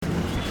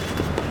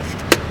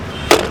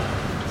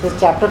This is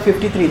chapter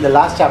 53, the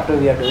last chapter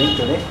we are doing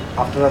today,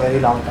 after a very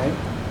long time.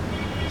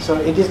 So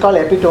it is called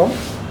Epitome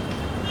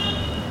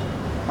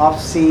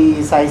of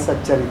Sri Sai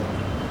Satcharita.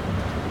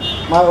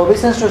 My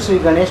obeisance to Sri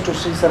Ganesh, to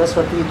Sri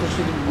Saraswati, to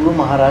Sri Guru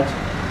Maharaj,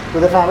 to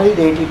the family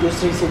deity, to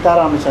Sri Sita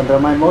Ramachandra,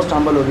 my most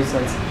humble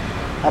obeisance.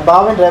 I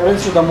bow in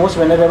reverence to the most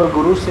venerable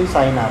Guru, Sri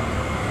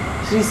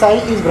Sainath. Sri Sai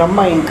is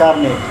Brahma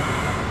incarnate,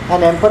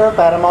 an emperor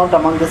paramount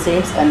among the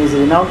saints, and is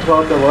renowned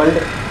throughout the world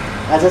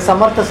as a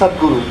Samartha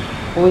Sadguru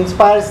who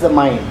inspires the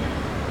mind.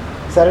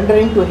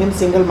 Surrendering to him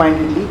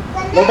single-mindedly,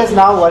 let us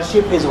now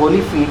worship his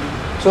holy feet,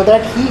 so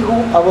that he who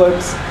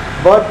averts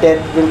birth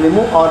death will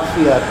remove all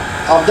fear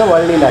of the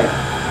worldly life.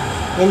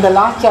 In the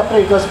last chapter,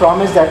 it was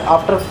promised that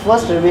after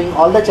first reviewing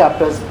all the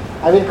chapters,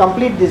 I will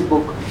complete this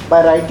book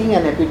by writing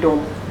an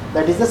epitome,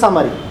 that is the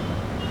summary.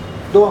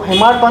 Though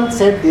Hemad Pant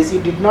said this,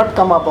 it did not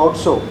come about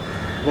so.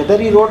 Whether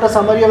he wrote a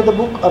summary of the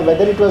book or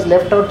whether it was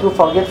left out through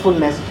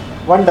forgetfulness,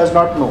 one does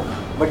not know.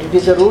 But it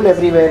is a rule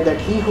everywhere that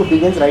he who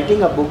begins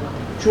writing a book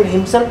should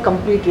himself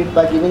complete it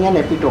by giving an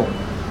epitome.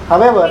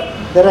 However,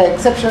 there are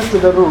exceptions to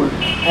the rule,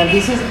 and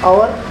this is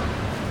our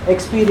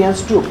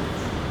experience too.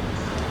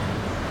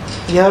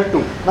 Here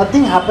too,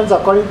 nothing happens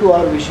according to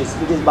our wishes.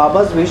 It is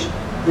Baba's wish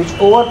which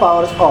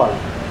overpowers all.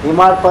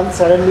 Hemad Pant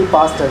suddenly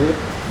passed away,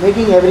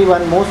 making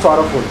everyone more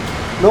sorrowful.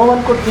 No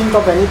one could think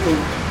of anything,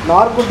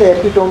 nor could the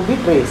epitome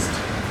be traced.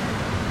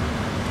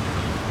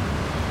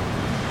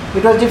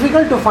 It was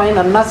difficult to find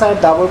Anna Sahib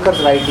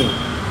Dabolkar's writing.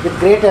 With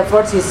great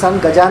efforts, his son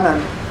Gajanan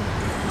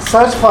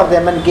searched for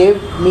them and gave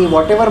me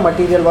whatever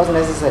material was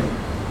necessary.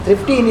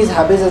 Thrifty in his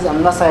habits as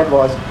Anna Sahib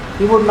was,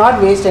 he would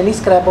not waste any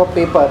scrap of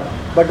paper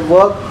but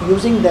work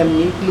using them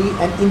neatly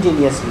and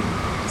ingeniously.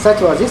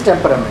 Such was his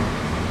temperament.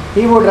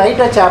 He would write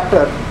a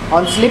chapter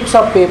on slips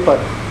of paper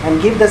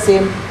and give the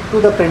same to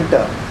the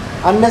printer.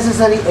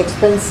 Unnecessary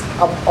expense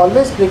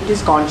always pricked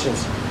his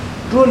conscience.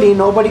 Truly,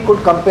 nobody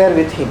could compare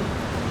with him.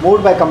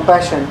 Moved by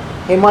compassion,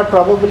 Hemad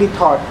probably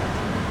thought,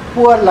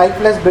 poor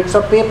lifeless bits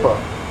of paper,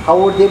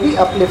 how would they be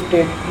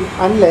uplifted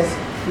unless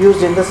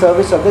used in the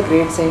service of the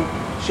great saint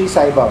Sri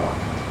Sai Baba?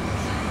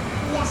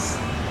 Yes.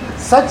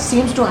 Such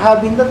seems to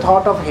have been the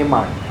thought of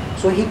Hemad.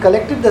 So he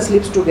collected the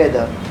slips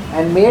together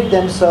and made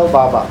them serve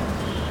Baba.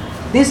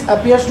 This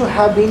appears to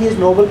have been his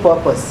noble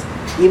purpose.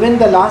 Even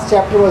the last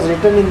chapter was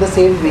written in the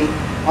same way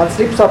on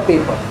slips of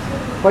paper.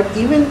 But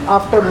even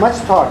after much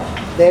thought,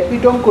 the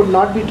epitome could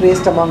not be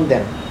traced among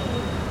them.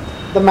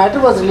 The matter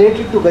was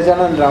related to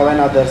Gajanan Rao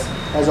and others,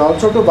 as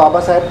also to Baba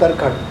Sahib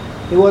Tarkhad.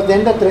 He was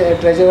then the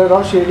treasurer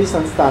of Shirdi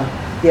Sansthan,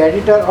 the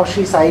editor of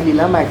Sri Sai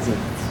Leela magazine.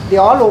 They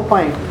all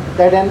opined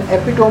that an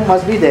epitome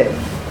must be there.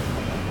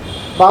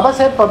 Baba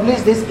Sahib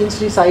published this in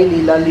Sri Sai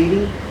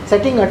Leela,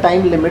 setting a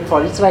time limit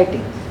for its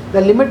writing.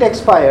 The limit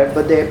expired,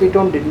 but the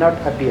epitome did not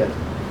appear.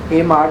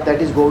 Hemad,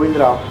 that is Govind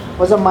Rao,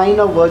 was a mind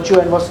of virtue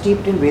and was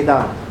steeped in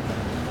Vedanta.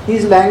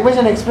 His language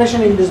and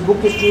expression in this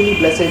book is truly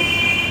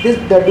blessed.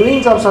 The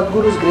doings of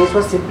Sadguru's grace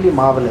was simply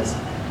marvelous.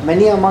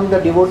 Many among the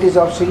devotees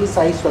of Sri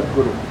Sai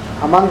Sadguru.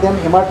 Among them,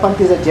 Hemad Pant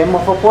is a gem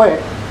of a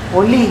poet.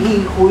 Only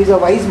he who is a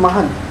wise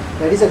Mahant,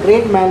 that is a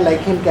great man like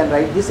him, can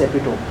write this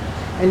epitome.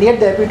 And yet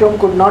the epitome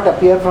could not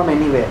appear from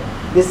anywhere.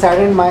 This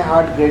saddened my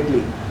heart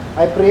greatly.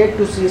 I prayed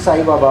to Sri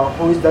Sai Baba,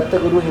 who is Datta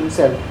Guru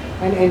himself,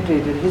 and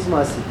entreated his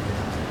mercy.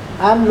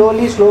 I am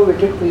lowly,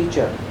 slow-witted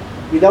creature,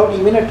 without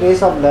even a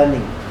trace of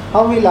learning.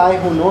 How will I,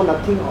 who know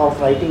nothing of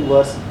writing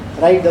verse,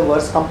 write the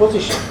verse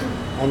composition?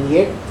 And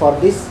yet for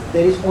this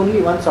there is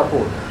only one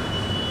support.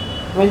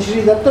 When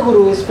Sri Datta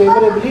Guru is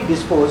favorably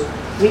disposed,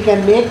 we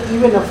can make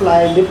even a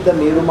fly lift the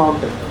Meru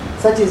mountain.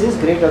 Such is his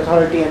great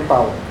authority and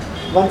power.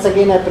 Once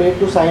again I prayed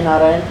to Sai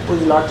Narayan, who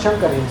is Lord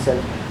Shankar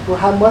himself, to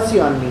have mercy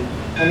on me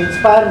and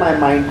inspire my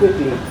mind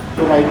quickly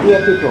to write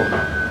the epitome.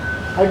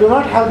 I do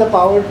not have the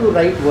power to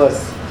write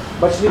verse,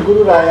 but Sri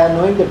Guru Raya,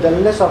 knowing the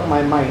dullness of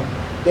my mind,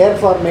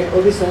 therefore made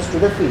obeisance to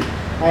the feet.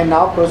 I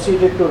now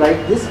proceeded to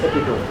write this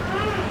epitome.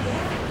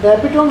 The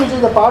epitome, which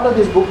is a part of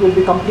this book, will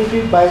be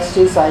completed by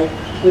Sri Sai,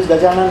 who is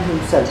Gajanan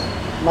himself.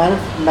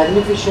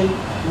 Magnificent,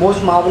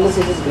 most marvelous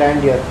is his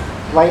grandeur,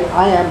 while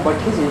I am but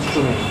his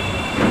instrument.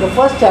 The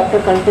first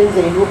chapter contains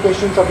the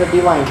invocations of the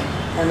divine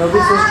and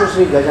obeisance to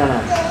Sri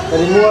Gajanan, the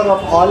remover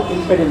of all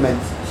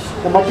impediments,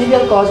 the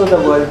material cause of the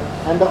world,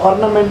 and the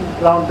ornament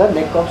round the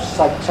neck of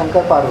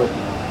Shankar Parvati,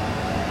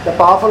 the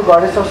powerful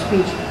goddess of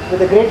speech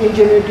with a great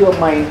ingenuity of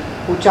mind,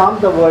 who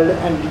charms the world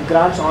and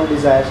grants all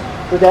desires.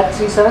 To that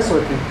Sri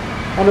Saraswati,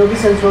 an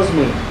obeisance was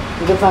made.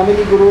 To the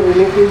family guru,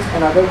 relatives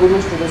and other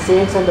gurus, to the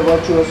saints and the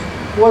virtuous,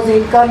 who was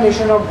the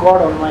incarnation of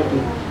God Almighty,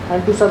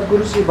 and to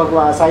Sadguru Sri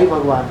Bhagwan, Sai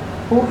Bhagwan,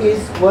 who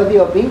is worthy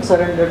of being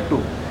surrendered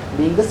to,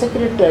 being the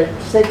sacred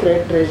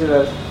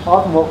treasurer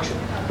of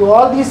moksha. To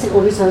all these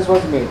obeisance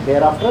was made.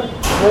 Thereafter,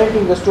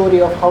 narrating the story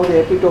of how the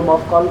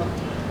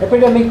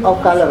epidemic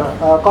of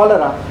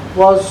cholera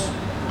was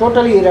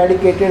totally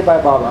eradicated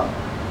by Baba.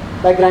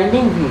 By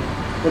grinding wheat,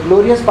 the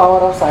glorious power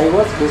of Sai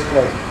was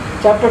described.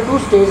 Chapter 2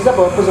 states the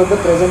purpose of the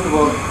present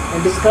work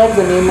and describes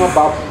the name of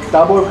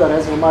Dabolkar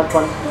as Hemad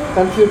Pant,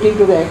 confuting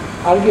to the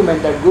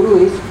argument that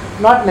Guru is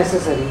not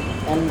necessary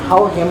and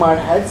how Hemad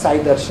had Sai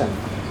Darshan.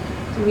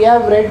 So we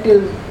have read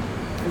till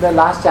the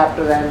last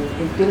chapter,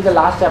 and till the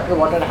last chapter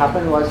what had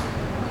happened was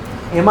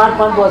Hemad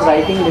Pant was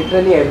writing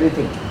literally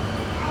everything.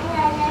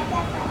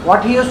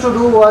 What he used to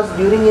do was,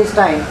 during his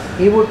time,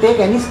 he would take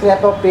any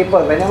scrap of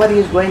paper, whenever he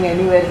is going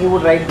anywhere, he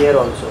would write there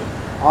also,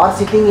 or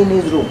sitting in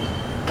his room.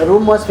 The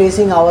room was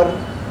facing our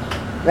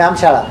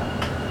Vyamshala,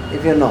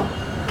 if you know.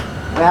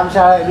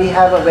 Vyamshala, we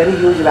have a very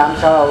huge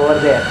Vyamshala over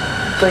there.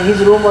 So his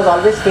room was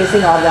always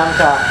facing our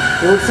Vyamshala.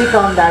 He would sit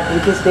on that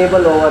with his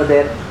table over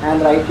there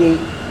and write the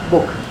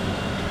book.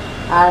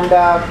 And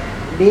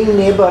being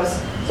neighbors,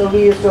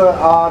 so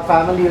our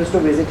family used to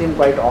visit him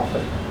quite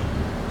often.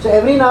 So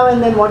every now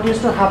and then what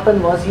used to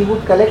happen was he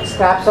would collect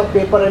scraps of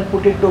paper and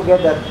put it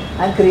together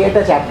and create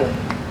a chapter.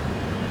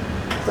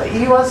 So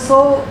he was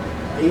so,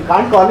 you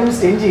can't call him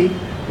stingy,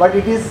 but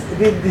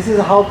this is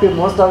how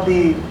most of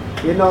the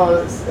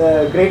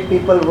great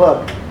people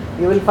work.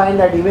 You will find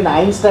that even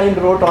Einstein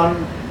wrote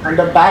on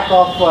the back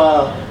of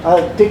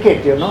a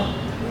ticket,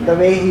 the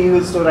way he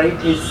used to write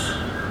his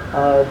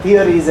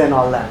theories and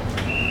all that.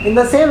 In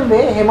the same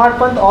way, Hemad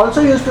Pant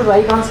also used to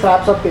write on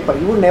scraps of paper.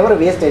 He would never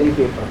waste any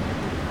paper.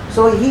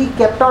 So he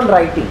kept on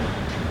writing.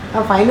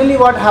 And finally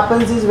what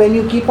happens is, when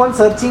you keep on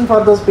searching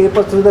for those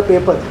papers through the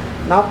papers.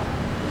 Now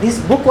this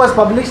book was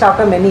published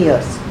after many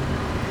years.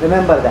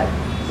 Remember that.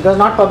 It was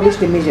not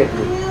published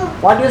immediately.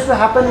 What used to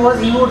happen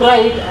was, he would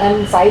write,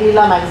 and Sai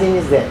Leela magazine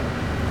is there,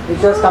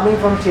 which was coming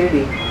from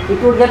Shirdi.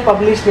 It would get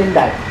published in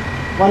that.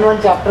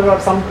 One chapter or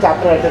some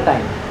chapter at a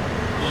time.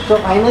 So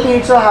finally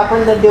it so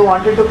happened that they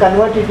wanted to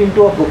convert it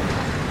into a book.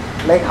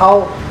 Like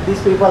how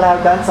these people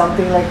have done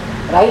something like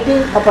writing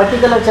a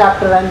particular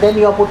chapter and then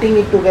you are putting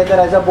it together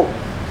as a book.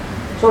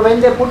 So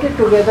when they put it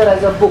together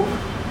as a book,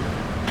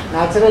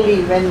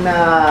 naturally when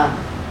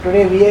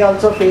today we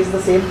also face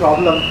the same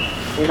problem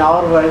in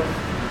our world,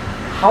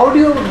 how do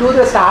you do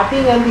the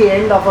starting and the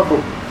end of a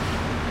book?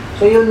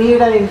 So you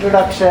need an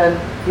introduction,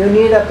 you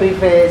need a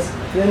preface,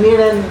 you need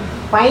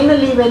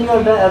finally when you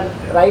are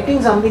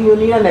writing something, you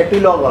need an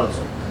epilogue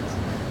also.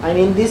 And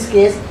in this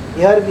case,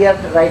 here we are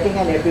writing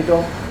an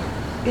epilogue.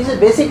 This is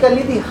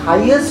basically the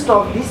highest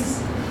of this,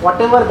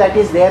 whatever that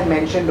is there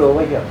mentioned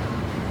over here.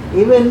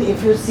 Even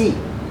if you see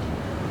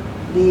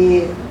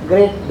the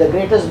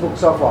greatest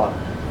books of all,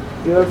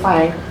 you will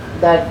find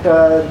that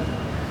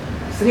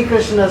Sri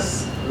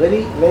Krishna's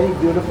very, very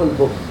beautiful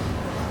book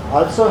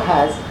also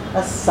has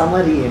a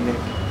summary in it.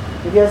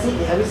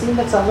 Have you seen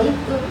that summary?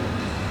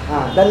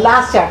 The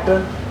last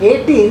chapter,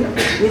 18,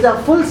 is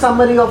a full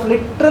summary of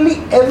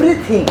literally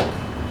everything,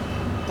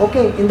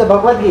 okay, in the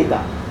Bhagavad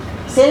Gita.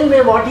 Same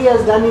way what he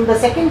has done in the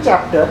second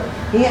chapter,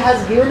 he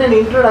has given an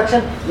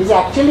introduction which is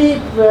actually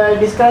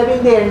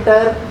describing the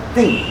entire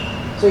thing.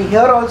 So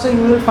here also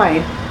you will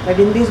find that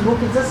in this book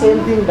it's the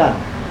same thing done.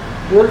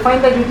 You will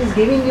find that it is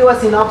giving you a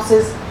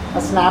synopsis,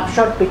 a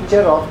snapshot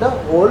picture of the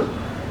whole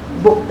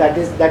book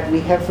that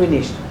we have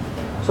finished.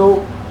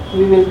 So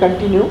we will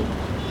continue.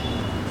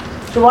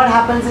 So what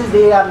happens is,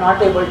 they are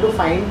not able to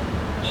find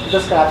the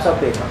scraps of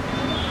paper.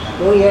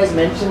 Though he has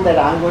mentioned that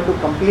I am going to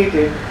complete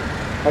it,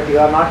 but you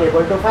are not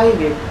able to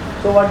find it.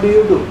 So what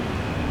do?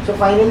 So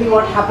finally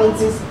what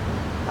happens is,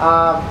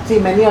 see,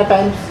 many a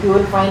times you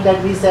will find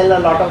that we sell a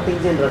lot of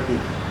things in Rati.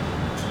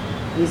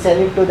 We sell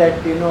it to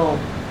that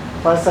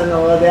person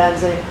over there and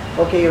say,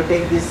 okay, you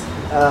take these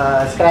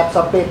scraps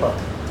of paper.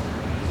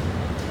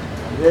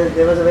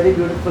 There was a very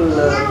beautiful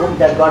book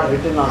that got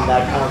written on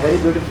that, a very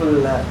beautiful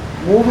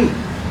movie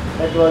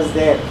that was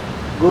there,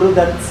 Guru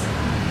Dutt's,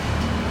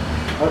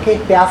 okay,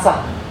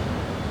 Pyasa.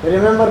 You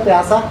remember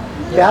Pyasa?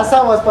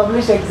 Pyasa was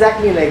published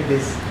exactly like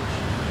this.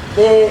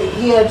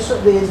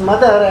 His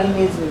mother and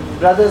his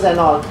brothers and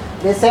all,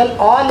 they sell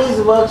all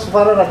his works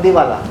for a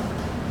Raddiwala.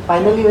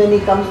 Finally when he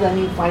comes and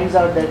he finds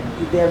out that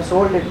they have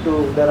sold it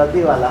to the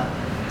Raddiwala,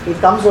 he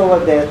comes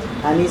over there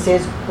and he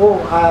says,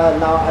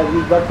 now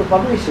we got to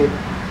publish it.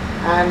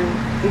 And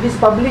it is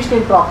published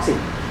in proxy.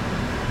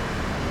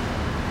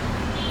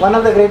 One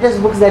of the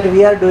greatest books that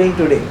we are doing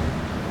today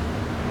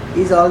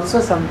is also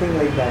something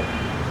like that.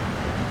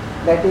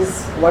 That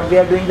is what we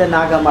are doing, the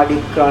Nag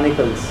Hammadi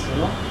Chronicles.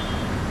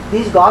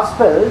 These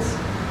Gospels,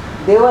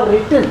 they were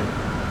written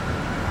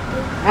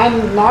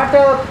and not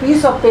a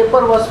piece of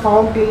paper was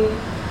found till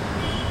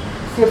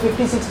say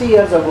 50-60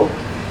 years ago.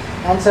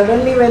 And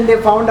suddenly when they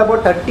found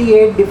about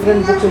 38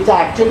 different books which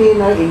are actually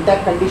in an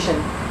intact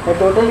condition, there are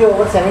totally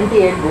over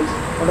 78 books,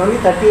 but only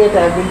 38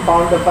 have been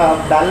found. The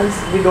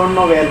balance we don't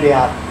know where they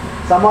are.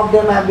 Some of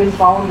them have been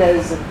found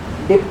as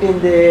dipped in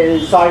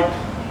the salt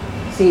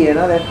sea,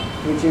 that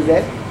which is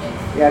there.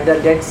 The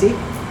Dead Sea,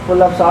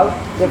 full of salt.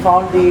 They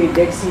found the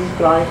Dead Sea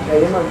chronic,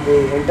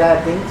 the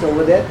entire things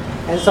over there.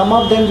 And some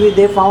of them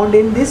they found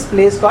in this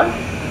place called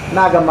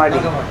Nag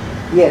Hammadi.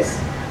 Yes.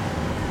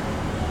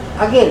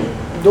 Again,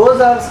 those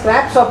are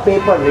scraps of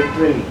paper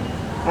literally.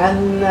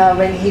 And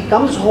when he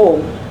comes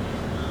home,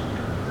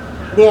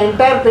 the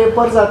entire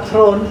papers are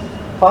thrown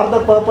for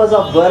the purpose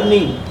of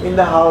burning in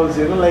the house.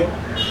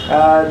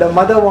 The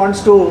mother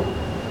wants to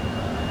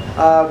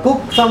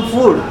cook some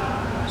food.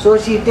 So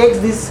she takes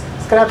these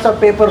scraps of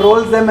paper,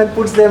 rolls them and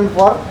puts them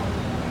for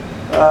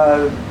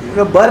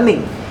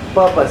burning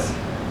purpose.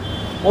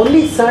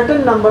 Only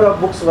certain number of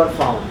books were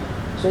found.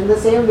 So in the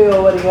same way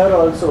over here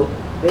also,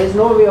 there is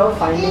no way of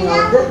finding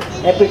out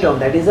the epitome.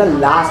 That is the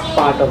last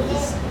part of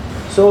this.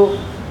 So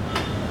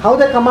how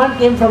the command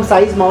came from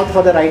Sai's mouth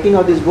for the writing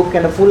of this book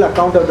and a full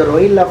account of the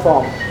Rohilla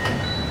form.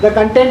 The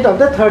content of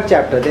the 3rd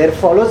chapter. There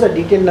follows a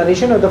detailed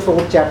narration of the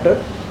 4th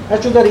chapter as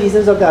to the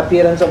reasons of the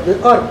appearance of the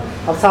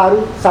earth, of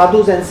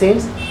sadhus and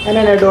saints, and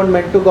an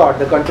adornment to God,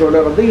 the controller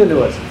of the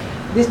universe.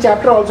 This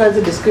chapter also has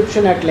a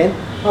description at length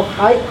of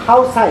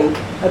how Sai,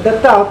 a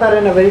Datta avatar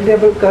and a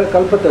veritable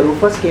Kalpataru,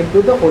 first came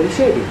to the Holy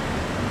Shirdi.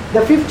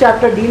 The 5th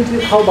chapter deals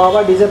with how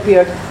Baba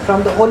disappeared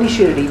from the Holy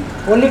Shirdi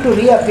only to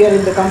reappear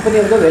in the company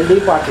of the wealthy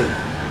party,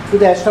 to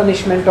the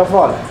astonishment of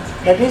all.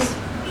 That is,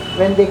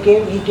 when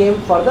he came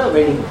for the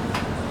wedding.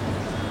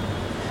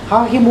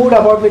 How he moved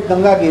about with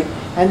Gangagir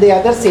and the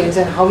other saints,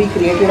 and how he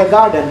created a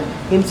garden,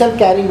 himself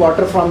carrying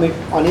water from it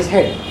on his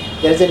head.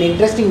 There is an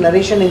interesting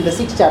narration in the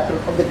 6th chapter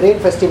of the great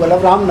festival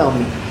of Ram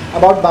Navami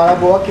about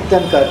Baba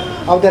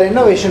Kirtankar of the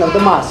renovation of the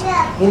mosque.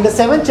 In the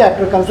 7th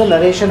chapter comes the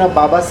narration of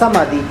Baba's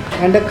Samadhi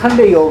and the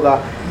Khanda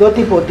Yoga,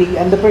 Dhoti Poti,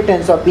 and the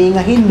pretense of being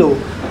a Hindu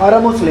or a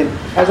Muslim,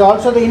 as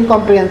also the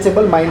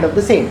incomprehensible mind of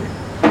the saint.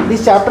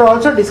 This chapter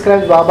also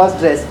describes Baba's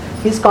dress,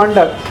 his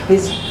conduct,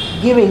 his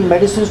giving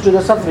medicines to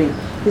the suffering,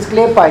 his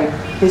clay pipe,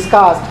 his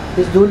caste,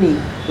 his dhuni,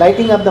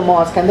 lighting up the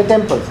mosque and the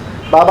temples,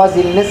 Baba's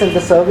illness and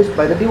the service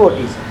by the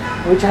devotees,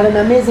 which had an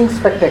amazing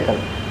spectacle.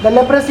 The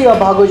leprosy of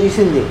Bhagoji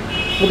Sindhi,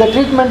 with the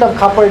treatment of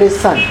Khaparde's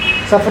son,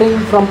 suffering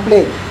from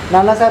plague,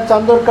 Nana Sahib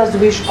Chandorkar's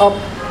wish of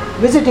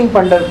visiting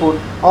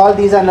Pandharpur, all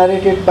these are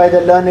narrated by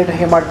the learned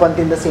Hemad Pant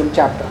in the same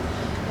chapter.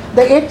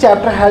 The 8th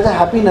chapter has a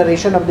happy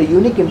narration of the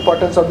unique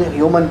importance of the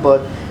human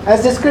birth,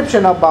 as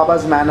description of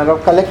Baba's manner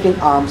of collecting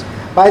alms,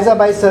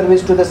 Baizabai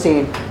service to the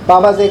saint,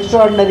 Baba's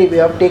extraordinary way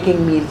of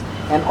taking meals,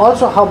 and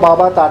also how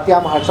Baba,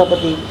 Tatya,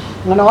 Maharsapati,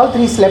 and all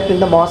three slept in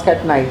the mosque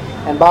at night,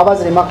 and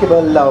Baba's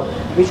remarkable love,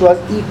 which was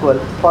equal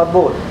for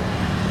both.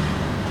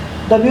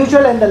 The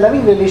mutual and the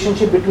loving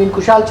relationship between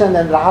Kushal Chand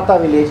and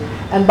Rahata village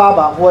and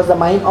Baba, who was the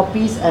mine of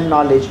peace and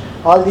knowledge,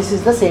 all this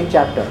is the same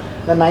chapter.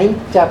 The 9th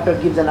chapter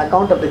gives an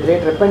account of the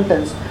great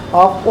repentance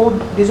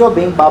of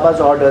disobeying Baba's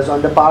orders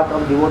on the part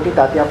of devotee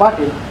Tatya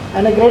Patil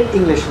and a great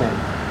Englishman.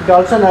 It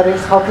also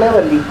narrates how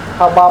cleverly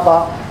how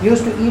Baba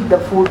used to eat the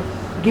food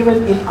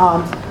given in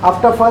alms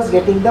after first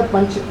getting the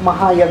Panch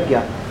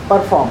Mahayagya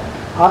performed,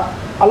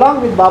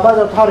 along with Baba's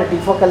authority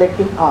for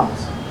collecting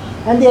alms.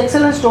 And the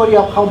excellent story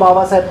of how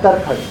Baba Sahib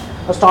Tarkhad,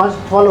 a staunch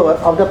follower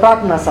of the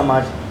Pratna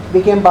Samaj,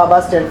 became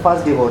Baba's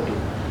steadfast devotee.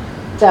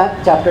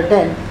 Chapter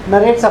 10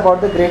 narrates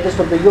about the greatest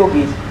of the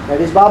yogis, that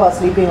is Baba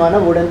sleeping on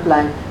a wooden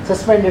plank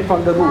suspended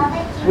from the roof,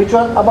 which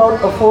was about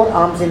 4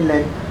 arms in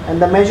length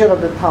and the measure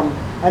of the thumb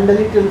and the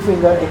little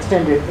finger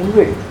extended in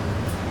width.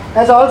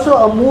 As also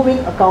a moving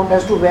account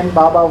as to when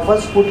Baba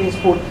first put his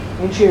foot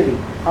in Shirdi,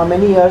 how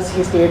many years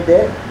he stayed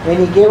there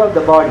when he gave up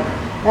the body,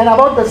 and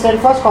about the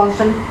steadfast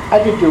constant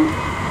attitude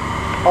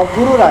of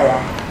Guru Raya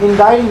in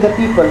guiding the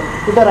people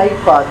to the right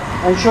path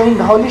and showing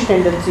howlish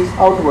tendencies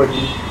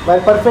outwardly,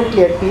 while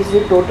perfectly at peace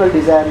with total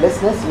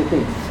desirelessness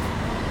within.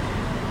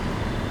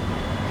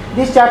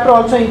 This chapter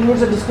also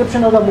includes a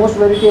description of the most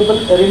veritable,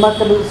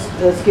 remarkable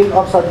skill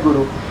of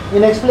Sadguru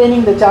in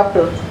explaining the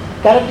chapter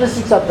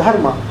characteristics of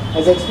Dharma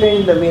as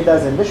explained in the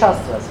Vedas and the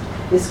Shastras,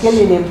 his skill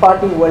in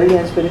imparting worldly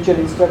and spiritual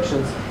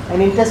instructions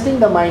and in testing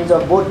the minds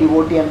of both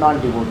devotee and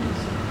non-devotees.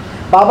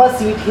 Baba's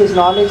seat, his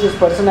knowledge, his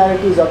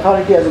personality, his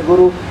authority as a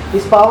guru,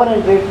 his power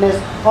and greatness,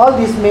 all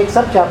this makes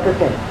up chapter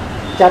 10.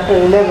 Chapter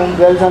 11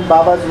 dwells on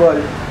Baba's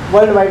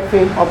worldwide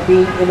fame of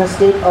being in a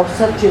state of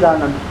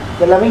Satchidanand,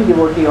 the loving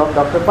devotee of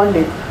Dr.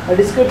 Pandit, a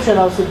description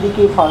of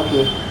Siddiqui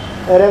Phalke,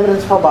 a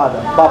reverence for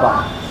Baba,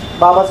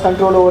 Baba's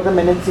control over the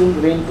menacing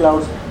rain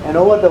clouds and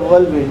over the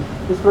whirlwind,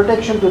 his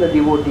protection to the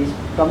devotees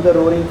from the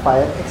roaring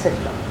fire, etc.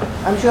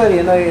 I'm sure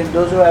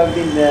those who have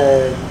been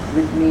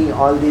with me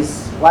all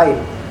this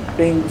while,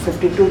 doing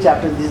 52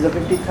 chapters, this is the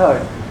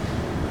 53rd.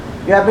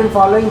 You have been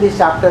following these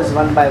chapters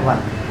one by one.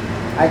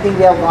 I think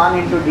we have gone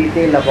into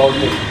detail about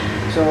it.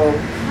 So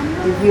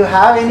if you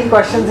have any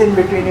questions in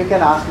between, you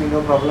can ask me,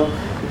 no problem.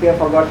 If you have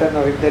forgotten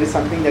or if there is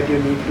something that you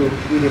need to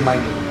be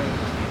reminded.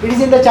 It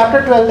is in the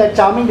chapter 12 that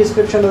charming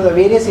description of the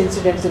various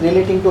incidents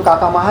relating to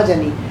Kaka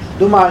Mahajani,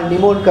 Dumal,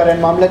 Nimolkar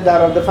and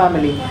Mamlatdar of the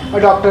family,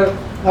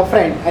 a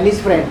friend and his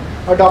friend,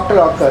 a doctor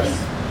occurs.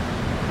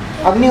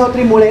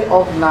 Agnihotri Mule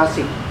of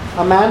Nasik,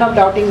 a man of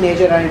doubting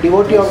nature and a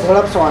devotee of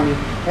Dholak Swami,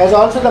 has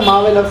also the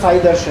marvel of Sai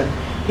Darshan.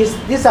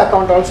 This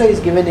account also is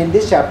given in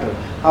this chapter,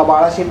 how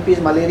Bala Shimpi's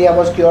malaria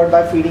was cured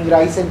by feeding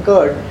rice and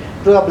curd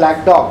to a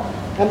black dog,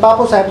 and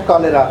Bapu Sahib's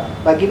cholera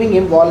by giving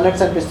him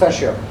walnuts and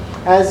pistachio,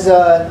 as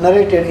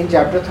narrated in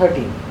chapter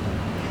 13.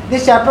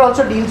 This chapter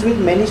also deals with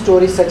many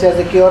stories such as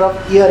the cure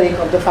of earache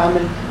of the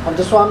famine of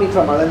the Swami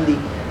from Alandi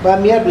by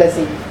mere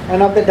blessing,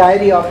 and of the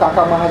diary of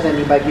Kaka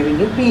Mahajani by giving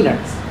him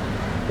peanuts.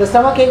 The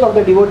stomachache of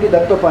the devotee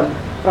Dattopan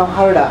from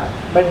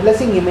Harda by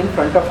blessing him in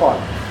front of all.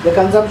 The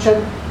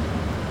consumption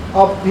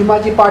of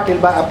Bhimaji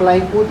Patil by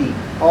applying Udi.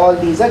 All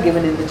these are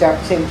given in the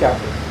same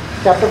chapter.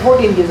 Chapter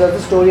 14 gives us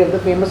the story of the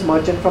famous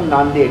merchant from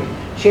Nanded,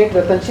 Sheth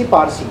Ratanshi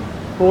Parsi,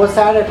 who was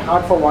sad at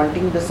heart for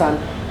wanting the son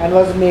and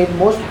was made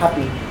most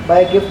happy by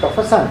a gift of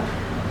a son.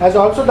 As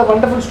also the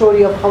wonderful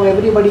story of how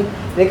everybody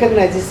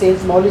recognizes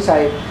Saint Mauli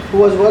Sahib, who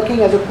was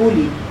working as a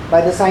coolie by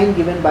the sign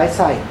given by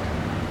Sai.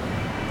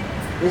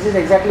 This is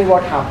exactly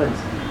what happens.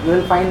 You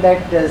will find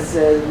that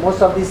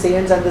most of the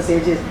saints and the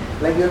sages,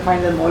 like you will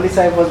find that Mauli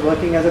Sahib was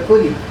working as a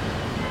coolie.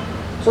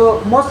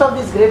 So most of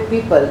these great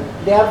people,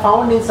 they are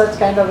found in such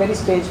kind of very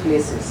strange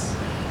places.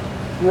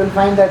 You will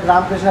find that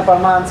Ramakrishna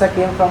Paramahansa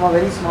came from a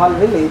very small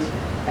village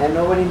and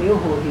nobody knew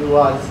who he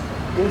was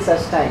till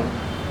such time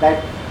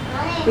that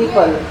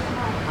people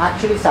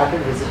actually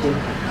started visiting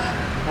him,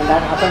 and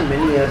that happened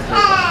many years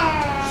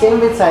later. Same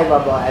with Sai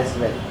Baba as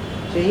well.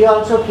 So he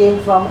also came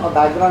from a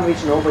background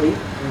which nobody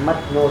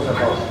much knows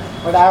about.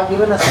 But I have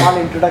given a small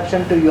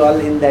introduction to you all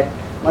in that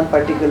one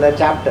particular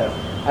chapter.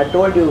 I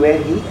told you where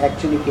he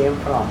actually came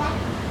from.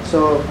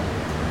 So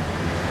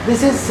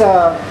this is,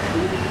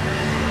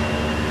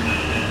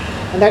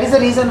 and that is the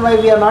reason why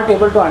we are not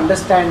able to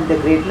understand the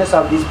greatness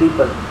of these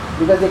people,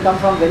 because they come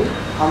from very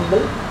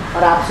humble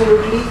or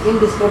absolutely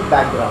indistinct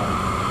background.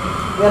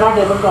 We are not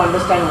able to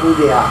understand who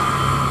they are.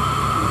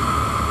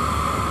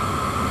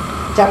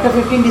 Chapter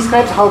 15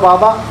 describes how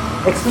Baba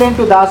explained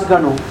to Das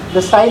Ganu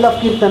the style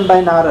of Kirtan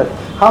by Narad,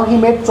 how he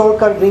made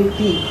Solkar drink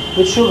tea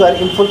with sugar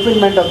in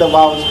fulfillment of the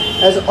vows,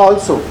 as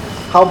also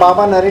how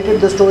Baba narrated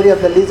the story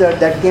of the lizard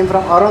that came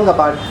from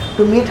Aurangabad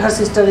to meet her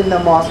sister in the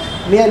mosque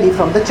merely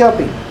from the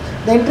chirping.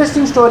 The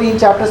interesting story in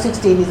chapter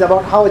 16 is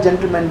about how a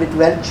gentleman with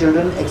wealth,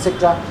 children,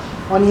 etc.,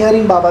 on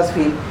hearing Baba's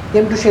fame,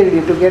 came to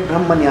Shirdi to get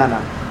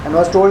Brahmanyana and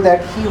was told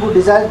that he who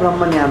desires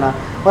Brahmanyana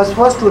was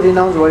first to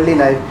renounce worldly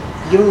life,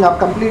 giving up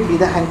completely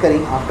the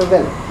hankering after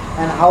wealth,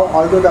 and how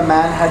although the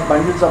man had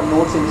bundles of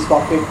notes in his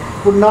pocket,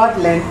 could not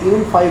lend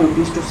even 5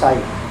 rupees to Sai,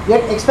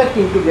 yet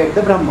expecting to get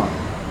the Brahma.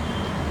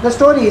 The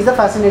story is the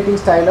fascinating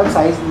style of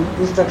Sai's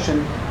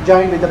instruction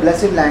joined with the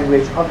blessed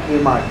language of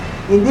Hemad.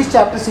 In this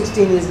chapter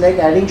 16 is like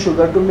adding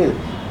sugar to milk.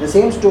 The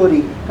same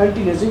story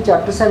continues in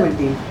chapter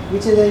 17,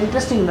 which is an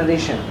interesting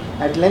narration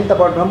at length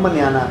about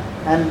Brahmanyana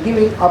and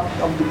giving up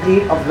of the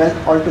greed of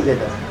wealth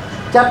altogether.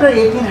 Chapter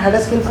 18 had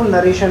a skillful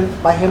narration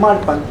by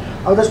Hemad Pant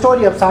of the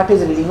story of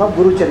Sate's reading of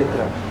Guru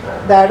Charitra,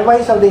 the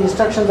advice of the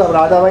instructions of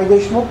Radhabai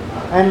Deshmukh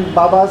and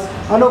Baba's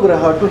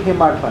Anugraha to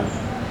Hemad Pant.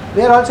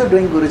 We are also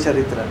doing Guru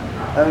Charitra.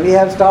 We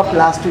have stopped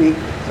last week,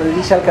 so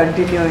we shall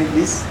continue in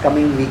this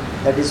coming week,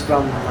 that is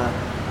from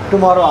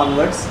tomorrow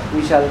onwards,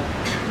 we shall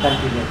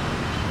continue.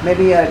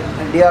 Maybe a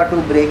day or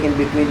two break in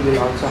between will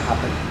also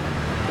happen.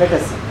 Let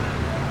us see.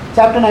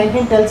 Chapter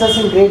 19 tells us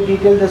in great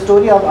detail the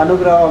story of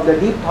Anugraha, of the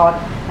deep thought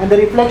and the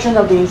reflection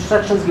of the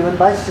instructions given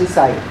by Sri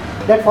Sai.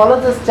 That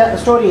follows the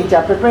story in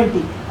chapter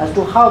 20 as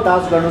to how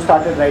Das Ganu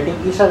started writing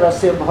Isha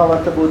Rasya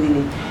Bhavarta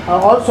Bodhini,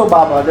 also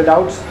Baba, the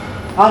doubts,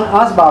 and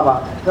asked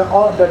Baba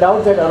the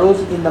doubts that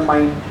arose in the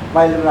mind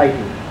while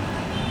writing.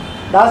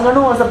 Das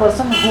Ganu was the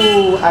person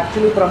who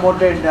actually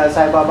promoted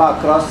Sai Baba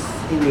across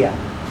India.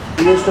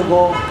 He used to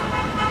go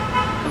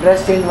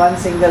dressed in one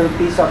single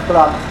piece of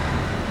cloth,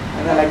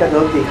 like a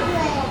dhoti,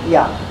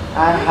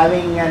 and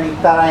having an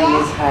iktara in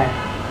his hand.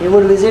 He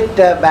would visit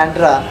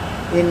Bandra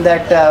in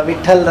that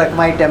Vitthal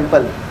Rakmai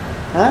temple.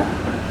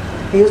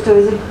 He used to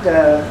visit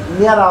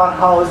near our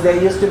house. There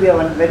used to be a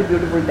very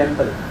beautiful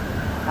temple,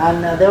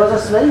 and there was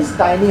a very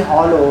tiny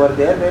hall over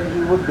there where he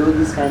would do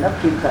this kind of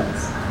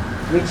kirtans,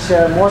 which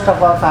most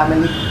of our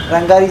family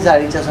Rangari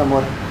Zaricha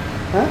Samor.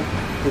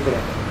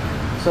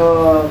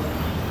 So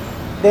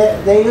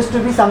there used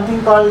to be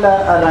something called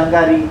a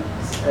Rangari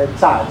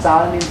Char.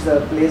 Char means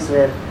the place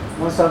where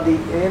most of the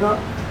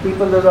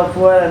people, those are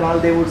poor and all,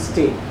 they would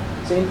stay.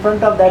 So in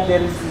front of that there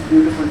is this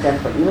beautiful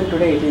temple. Even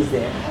today it is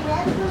there.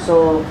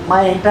 So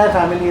my entire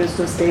family used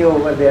to stay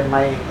over there.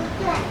 My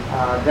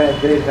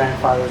great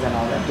grandfathers and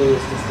all that, they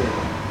used to stay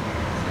there.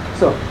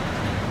 So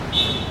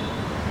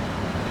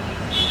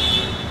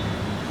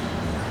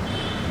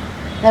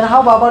and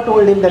how Baba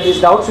told him that his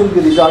doubts will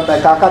be resolved by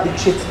Kaka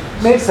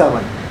Dikshit's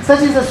maidservant.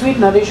 Such is the sweet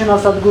narration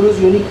of Sadguru's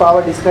unique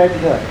power described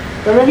here.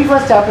 The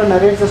 21st chapter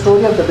narrates the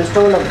story of the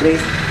bestowal of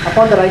grace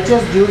upon the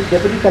righteous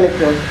deputy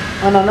collector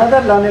and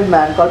another learned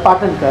man called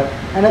Patankar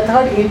and a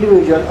third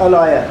individual, a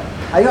lawyer.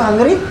 Are you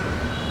hungry?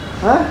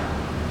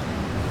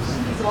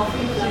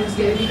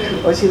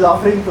 She's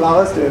offering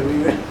flowers to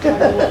everyone.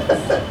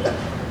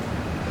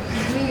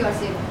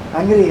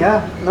 Hungry,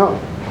 huh? No.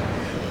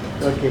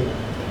 Okay.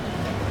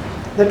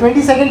 The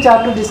 22nd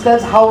chapter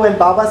describes how when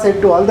Baba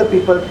said to all the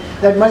people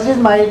that Masjid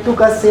Mai took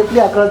us safely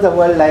across the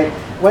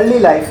worldly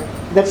life,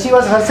 that she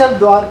was herself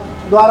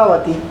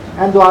Dwaravati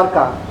and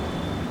Dwarka.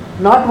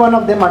 Not one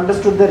of them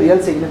understood the real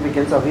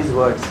significance of his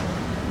words.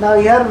 Now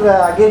here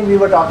again we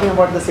were talking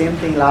about the same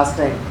thing last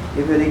time,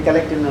 if you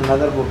recollect in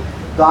another book.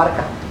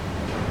 Dwarka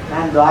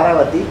and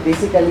Dwaravati,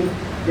 basically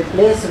the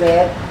place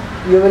where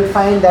you will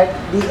find that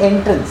the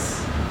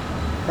entrance.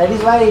 That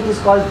is why it is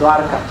called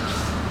Dwarka.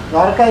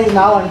 Dwarka is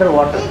now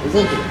underwater,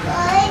 isn't it?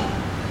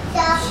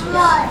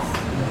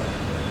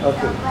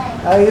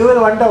 Okay. You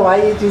will wonder why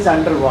it is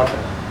underwater.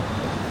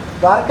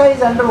 Dwarka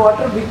is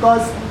underwater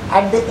because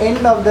at the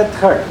end of the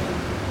third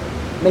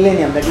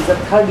millennium, that is the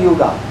third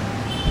yuga,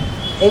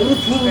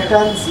 everything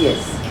turns, yes,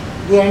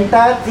 the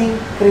entire thing,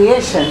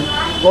 creation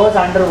goes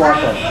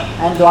underwater,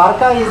 and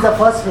Dwarka is the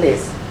first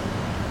place.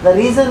 The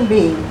reason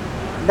being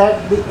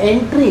that the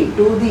entry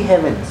to the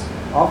heavens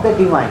of the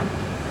divine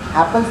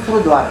happens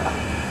through Dwarka.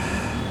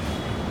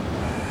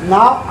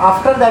 Now,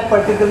 after that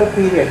particular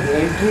period, the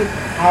entry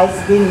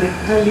has been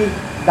literally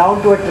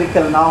down to a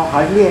trickle. Now,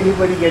 hardly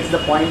anybody gets the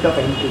point of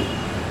entry.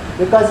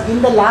 Because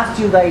in the last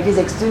yuga, it is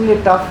extremely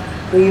tough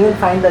to even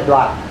find the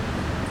Dwar.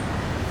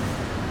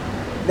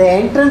 The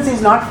entrance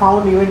is not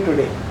found even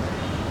today.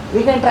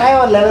 We can try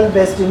our level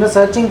best,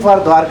 searching for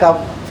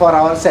Dwarka for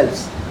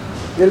ourselves.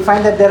 You will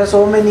find that there are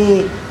so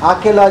many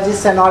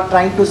archaeologists and all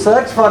trying to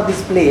search for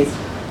this place,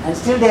 and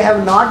still they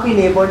have not been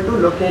able to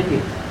locate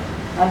it.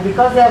 And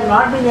because they have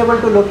not been able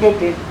to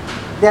locate it,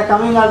 they are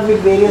coming out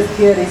with various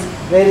theories,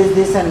 where is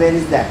this and where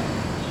is that.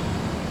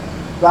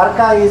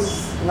 Dwarka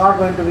is not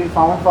going to be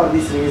found for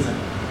this reason,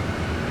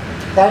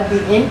 that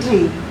the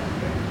entry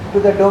to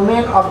the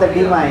domain of the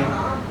divine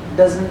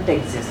doesn't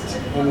exist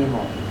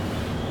anymore.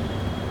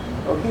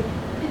 Okay?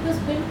 It was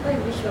built by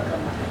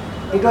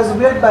Vishwakarma. It was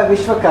built by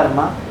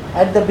Vishwakarma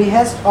at the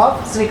behest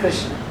of Sri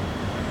Krishna.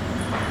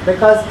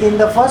 Because in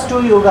the first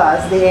two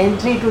yugas, the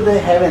entry to the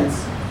heavens,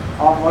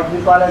 of what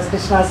we call as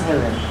Krishna's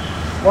heaven,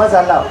 was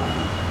allowed.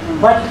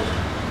 But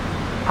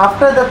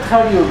after the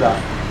third yuga,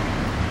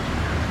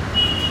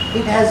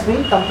 it has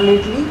been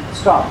completely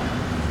stopped.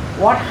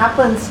 What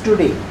happens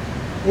today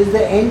is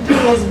the entry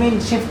has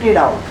been shifted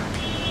out,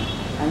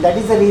 and that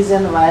is the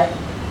reason why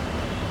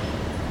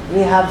we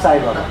have Sai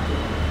Baba.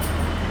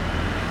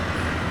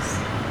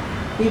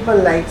 People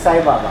like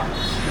Sai Baba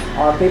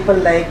or people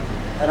like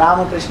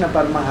Ramakrishna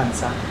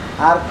Paramahansa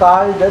are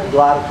called the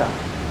Dwarka.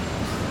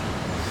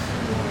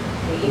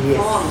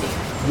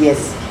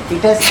 Yes,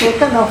 it has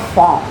taken a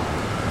form,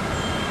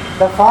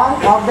 the form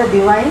of the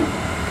divine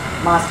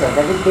master,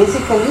 that is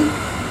basically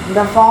in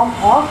the form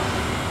of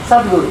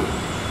Sadguru.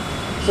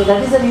 So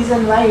that is the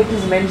reason why it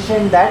is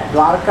mentioned that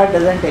Dwarka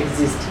doesn't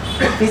exist.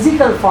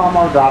 Physical form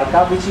of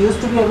Dwarka, which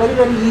used to be a very,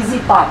 very easy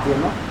path,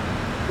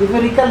 If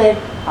you recollect,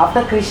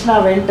 after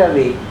Krishna went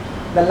away,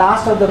 the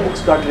last of the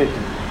books got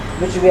written,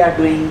 which we are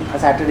doing a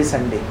Saturday,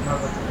 Sunday.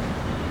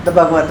 The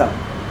Bhagavatam.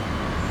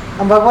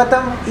 And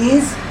Bhagavatam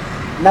is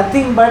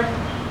nothing but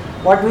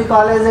what we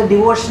call as a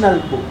devotional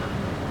book,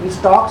 which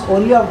talks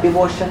only of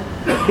devotion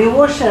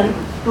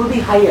to the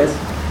highest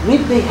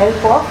with the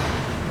help of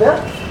the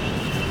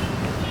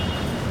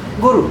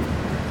Guru.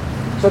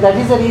 So that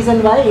is the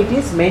reason why it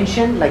is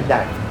mentioned like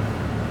that.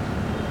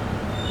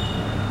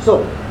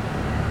 So,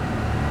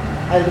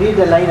 I'll read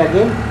the line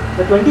again.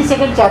 The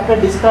 22nd chapter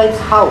describes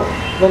how,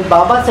 when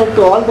Baba said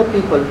to all the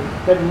people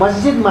that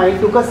Masjid Mai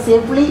took us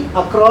safely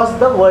across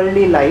the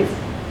worldly life,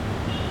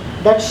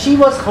 that she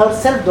was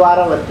herself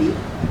Dwaravati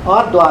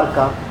or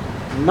Dwarka,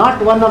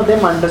 not one of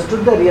them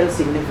understood the real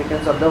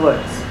significance of the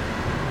words.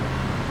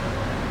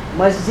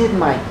 Masjid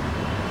Mai.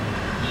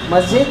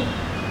 Masjid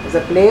is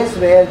a place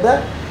where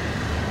the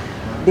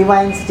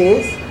divine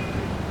stays.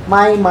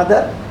 My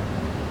mother.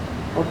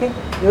 Okay?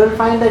 You will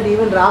find that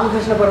even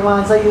Ramakrishna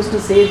Paramahansa used to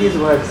say these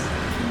words.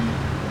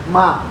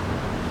 Ma.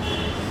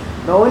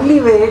 The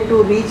only way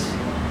to reach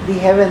the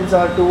heavens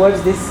or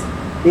towards this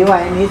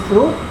divine is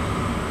through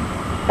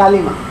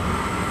Kalima.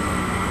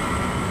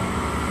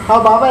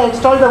 How Baba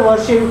extolled the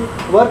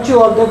virtue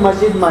of the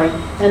Masjid Mai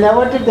and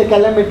averted the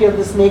calamity of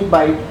the snake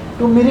bite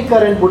to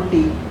Mirikar and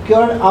Bhutti,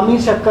 cured Amir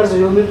Shakkar's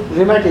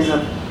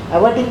rheumatism,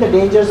 averting the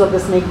dangers of the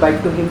snake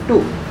bite to him too.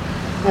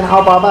 And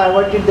how Baba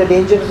averted the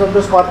dangers of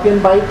the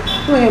scorpion bite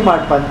to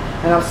Hemad Pant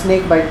and of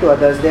snake bite to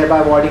others,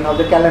 thereby warding off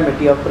the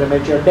calamity of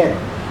premature death.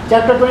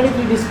 Chapter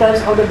 23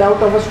 describes how the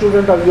doubt of a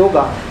student of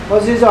yoga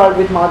was resolved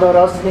with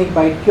Madhavrao snake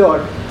bite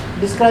cured,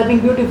 describing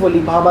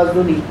beautifully Baba's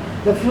Duni,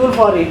 the fuel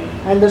for it,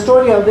 and the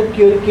story of the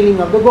killing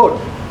of the goat.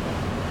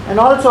 And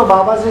also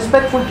Baba's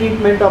respectful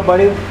treatment of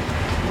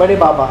Bade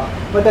Baba,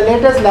 but the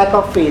latter's lack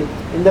of faith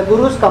in the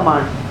Guru's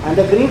command and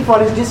the grief for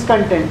his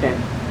discontented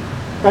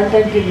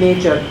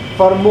nature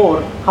for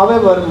more,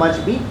 however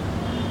much we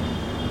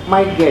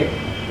might get.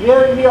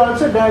 We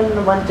also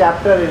done one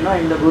chapter,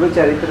 in the Guru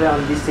Charitra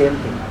on this same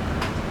thing,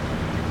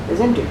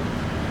 isn't it?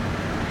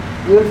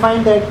 You will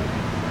find that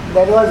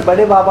there was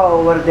Bade Baba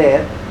over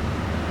there,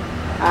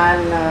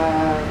 and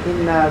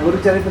in Guru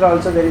Charitra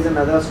also there is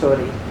another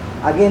story.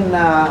 Again,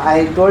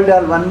 I told you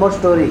all one more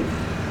story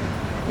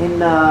in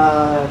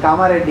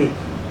Kamareddy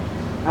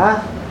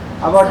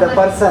about the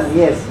person,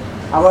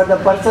 about the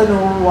person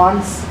who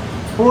wants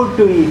food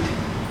to eat,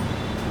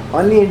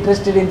 only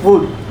interested in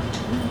food,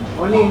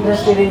 only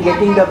interested in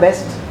getting the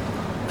best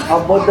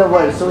of both the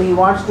worlds. So he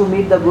wants to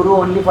meet the Guru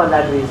only for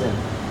that reason,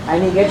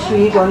 and he gets to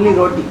eat only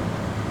roti,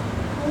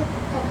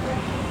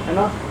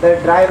 the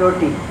dry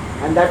roti,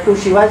 and that too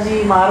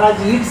Shivaji Maharaj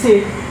eats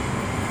it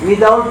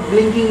without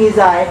blinking his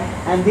eye,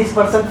 and this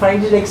person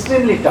finds it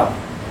extremely tough.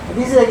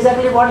 This is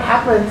exactly what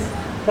happens,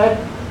 that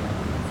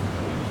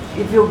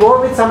if you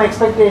go with some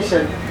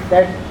expectation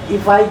that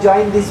if I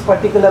join this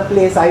particular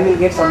place, I will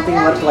get something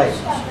worthwhile.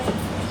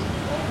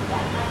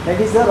 That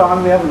is the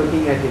wrong way of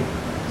looking at it.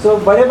 So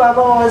Bade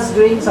Baba was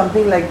doing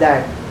something like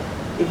that.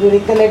 If you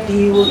recollect,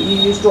 he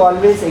used to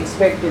always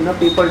expect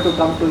people to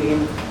come to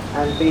him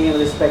and pay him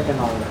respect and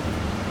all that.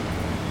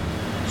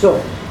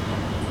 So,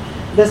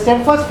 the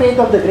steadfast faith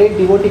of the great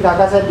devotee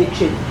Kakasaheb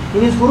Dikshit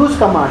in his Guru's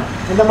command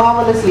and the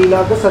marvelous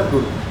Leela of the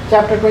Sadguru.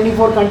 Chapter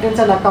 24 contains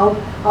an account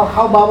of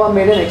how Baba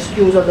made an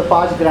excuse of the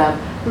Paj Gram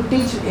to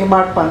teach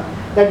Hemad Pant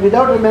that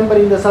without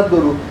remembering the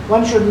Sadguru,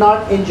 one should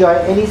not enjoy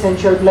any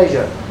sensual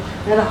pleasure,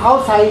 and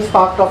how Sai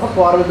sparked off a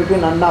quarrel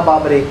between Anna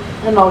Babre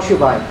and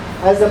Naushibai,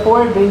 as the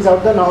poet brings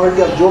out the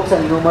novelty of jokes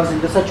and humors in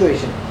the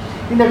situation.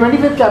 In the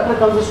 25th chapter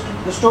comes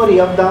the story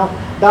of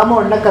Damo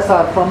Anna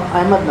Kasar from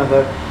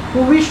Ahmednagar,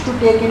 who wished to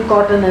take in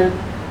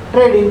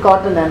trade in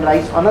cotton and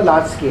rice on a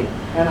large scale,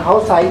 and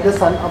how Sai, the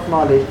son of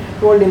knowledge,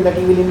 told him that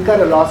he will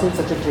incur a loss in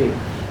such a trade.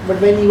 But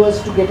when he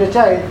was to get a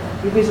child,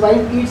 if his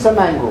wife eats a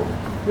mango.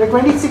 The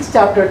 26th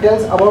chapter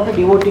tells about a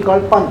devotee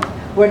called Pant,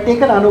 who had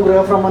taken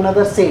Anugraha from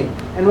another saint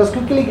and was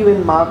quickly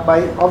given mark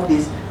of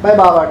this by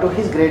Baba to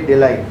his great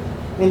delight.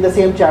 In the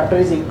same chapter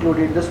is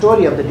included the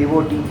story of the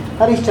devotee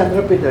Harish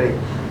Chandra Pidare,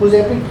 whose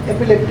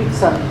epileptic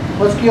son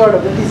was cured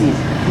of the disease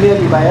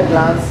merely by a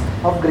glance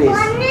of grace.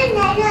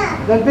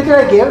 Then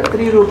Pidare gave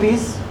 3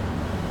 rupees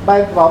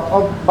by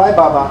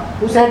Baba,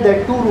 who said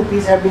that 2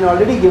 rupees had been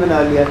already given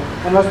earlier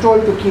and was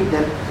told to keep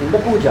them in the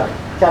puja.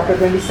 Chapter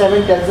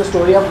 27 tells the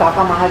story of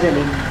Kaka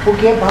Mahajani, who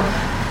gave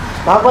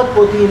Bhagavad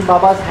Poti in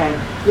Baba's hand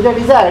with a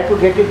desire to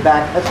get it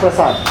back as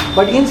prasad.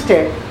 But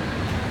instead,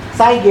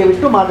 Sai gave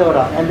it to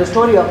Madhavara, and the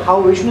story of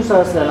how Vishnu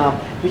Sahasranam,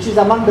 which is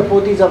among the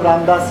Potis of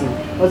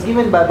Ramdasi, was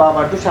given by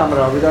Baba to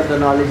Shamrao without the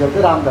knowledge of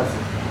the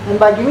Ramdasi. And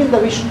by giving the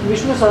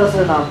Vishnu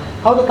Sahasranam,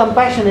 how the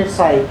compassionate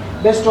Sai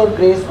bestowed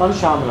grace on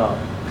Shamrao.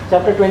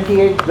 Chapter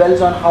 28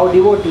 dwells on how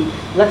devotee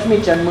Lakshmi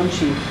Chand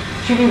Munshi,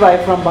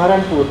 Shivibai from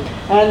Bharanpur,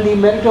 and the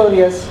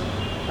meritorious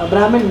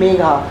Brahmin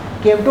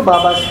Megha came to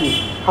Baba's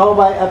feet. How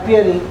by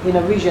appearing in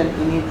a vision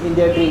in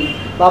their dream,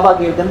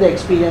 Baba gave them the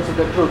experience of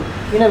the truth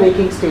in a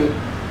waking state,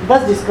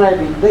 thus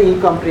describing the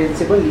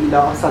incomprehensible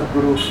Leela of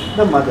Sadguru,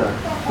 the mother.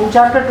 In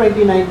chapter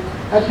 29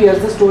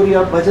 appears the story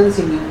of Bhajan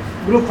singing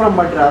group from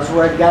Madras who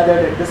had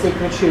gathered at the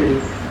sacred Shirdi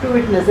to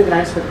witness the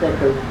grand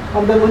spectacle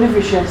of the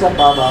munificence of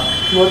Baba,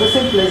 who was the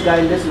simplest,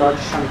 guileless Lord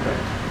Shankar.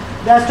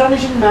 The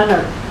astonishing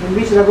manner in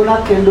which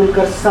Raghunath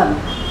Tendulkar's son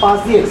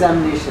passed the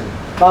examination,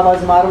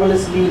 Baba's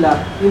marvelous Leela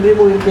in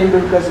removing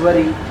Tendulkar's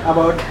worry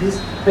about his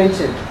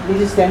pension.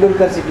 This is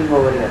Tendulkar sitting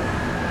over here.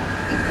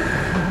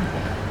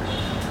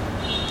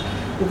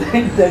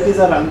 That is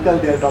our uncle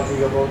they are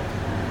talking about.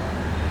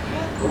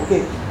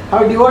 Okay.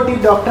 Our devotee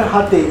Dr.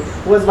 Hate,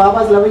 who was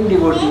Baba's loving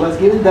devotee, was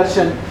given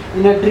darshan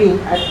in a dream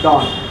at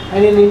dawn.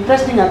 And an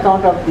interesting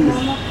account of this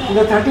in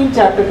the 13th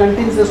chapter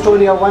contains the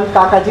story of one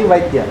Kakaji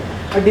Vaidya,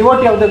 a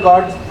devotee of the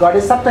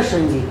goddess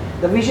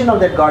Saptashringi. The vision of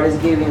that goddess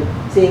gave him,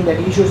 saying that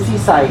he should see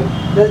Sai,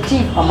 the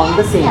chief among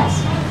the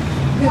saints.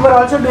 We were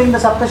also doing the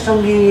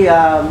Saptashringi,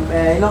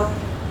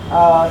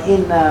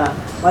 in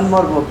one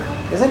more book,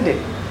 isn't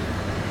it?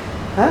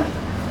 Huh?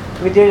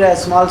 We did a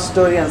small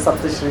story on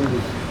Saptashringi.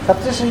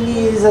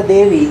 Saptashringi is a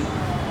Devi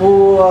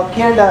who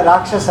killed a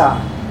Rakshasa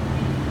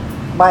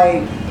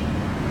by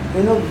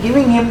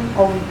giving him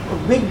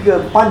a big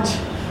punch,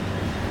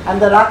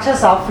 and the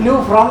Rakshasa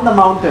flew from the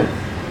mountain.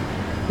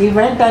 He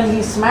went and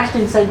he smashed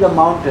inside the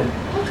mountain,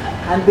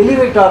 and believe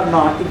it or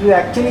not, if you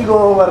actually go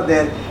over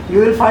there, you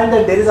will find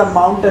that there is a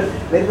mountain,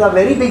 there is a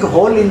very big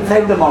hole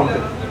inside the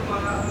mountain.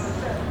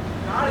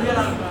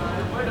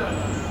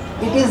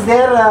 It is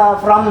there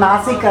from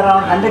Nasik,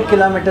 around 100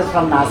 kilometers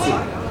from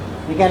Nasik.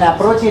 You can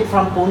approach it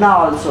from Pune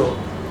also.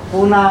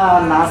 Pune,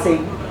 Nasik,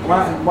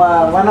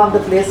 one of the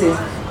places.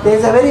 There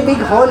is a very big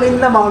hole in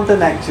the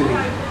mountain actually.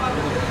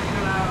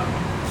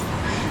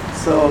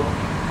 So,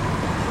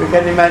 you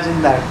can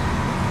imagine that.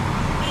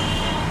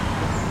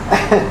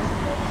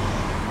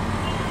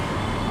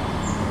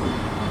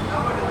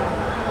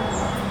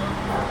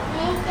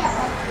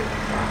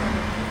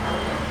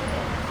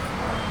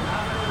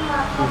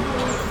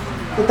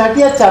 The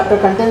 30th chapter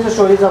contains the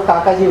stories of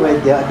Kakaji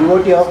Vaidya, a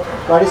devotee of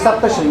goddess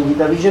Saptashringi.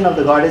 The vision of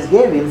the goddess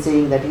gave him,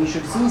 saying that he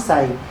should see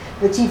Sai,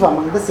 the chief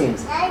among the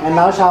saints. And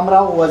now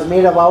Shamrao, who was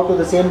made a vow to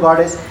the same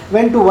goddess,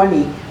 went to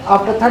Vani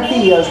after 30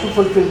 years to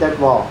fulfill that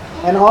vow.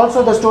 And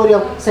also the story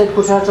of Seth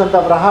Kusharchand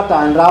of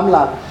Rahata and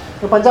Ramlal,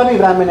 the Punjabi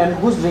Brahmin, and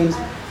whose dreams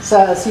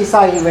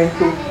Sai went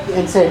to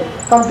and said,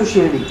 "Come to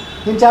Shirdi."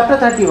 In chapter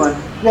 31,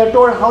 we are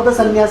told how the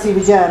sannyasi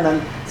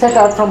Vijayanand set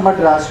out from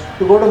Madras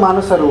to go to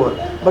Manasarovar,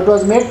 but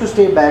was made to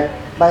stay back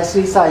by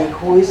Sri Sai,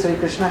 who is Sri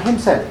Krishna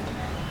himself.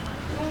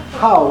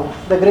 How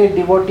the great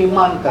devotee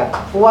Mankar,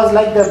 who was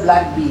like the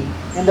black bee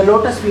in the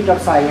lotus feet of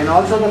Sai, and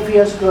also the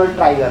fierce cruel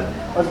tiger,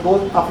 was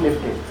both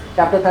uplifted.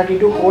 Chapter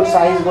 32 quotes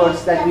Sai's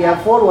words that we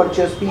have 4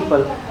 virtuous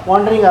people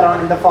wandering around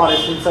in the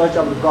forest in search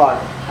of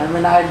God, and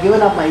when I had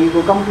given up my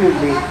ego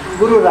completely,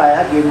 Guru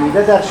Raya gave me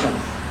the darshan.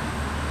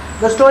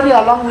 The story,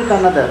 along with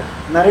another,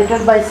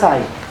 narrated by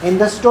Sai, In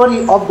the story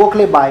of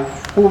Gokhale Bai,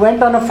 who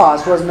went on a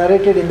fast, was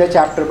narrated in the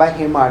chapter by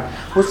Hemad,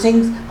 who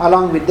sings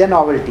along with their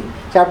novelty.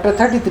 Chapter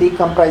 33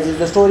 comprises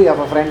the story of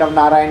a friend of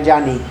Narayan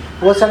Jani,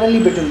 who was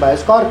suddenly bitten by a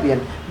scorpion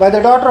by the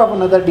daughter of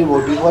another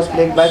devotee who was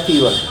plagued by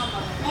fever.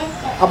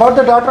 About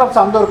the daughter of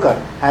Samdorkar,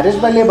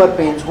 harassed by labor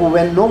pains, who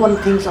when no one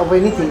thinks of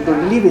anything to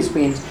relieve his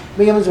pains,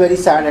 becomes very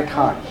sad at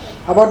heart.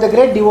 About the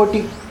great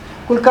devotee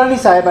Kulkarni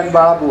Sahib and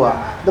Baba Bua,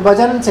 the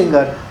bhajan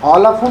singer,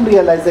 all of whom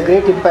realize the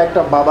great impact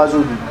of Baba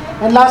Zudi.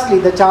 And lastly,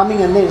 the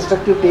charming and the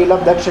instructive tale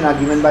of Dakshina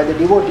given by the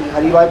devotee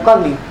Haribhai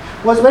Karni,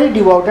 who was very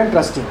devout and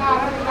trusting.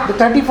 The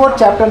 34th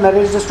chapter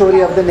narrates the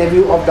story of the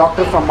nephew of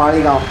doctor from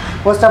Maligaon,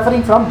 who was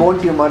suffering from bone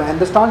tumor, and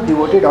the staunch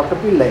devotee Dr.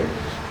 Pillai,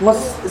 who was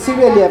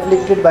severely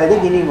afflicted by the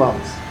guinea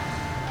worms.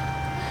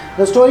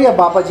 The story of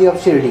Babaji of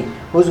Shirdi,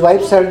 whose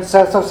wife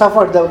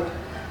suffered the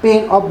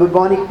pain of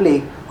bubonic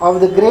plague, of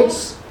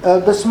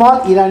the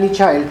small Irani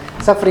child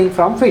suffering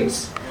from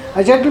fits.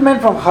 A gentleman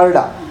from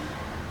Harda,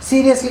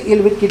 seriously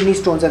ill with kidney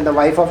stones, and the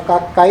wife of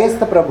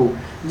Kayastha Prabhu,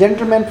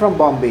 gentleman from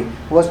Bombay,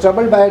 who was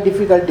troubled by a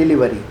difficult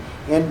delivery.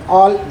 In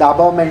all the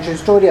above mentioned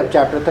story of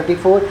chapter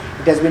 34, it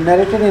has been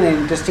narrated in an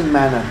interesting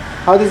manner,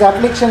 how these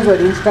afflictions were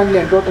instantly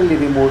and totally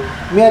removed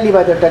merely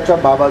by the touch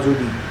of Baba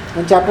Zudi.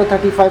 In chapter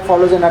 35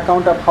 follows an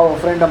account of how a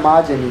friend of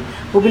Mahajani,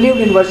 who believed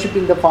in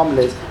worshipping the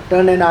formless,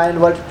 turned an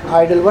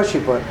idol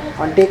worshipper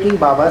on taking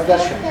Baba's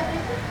darshan.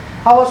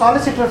 How a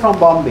solicitor from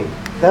Bombay,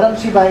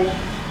 Dharamshi Bhai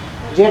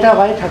Jetha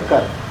Bhai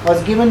Thakkar,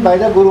 was given by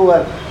the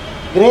Guruvar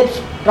grapes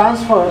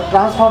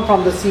transformed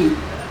from the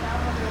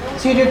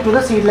seeded to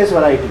the seedless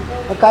variety.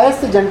 A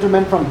Kayastha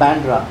gentleman from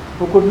Bandra,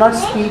 who could not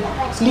sleep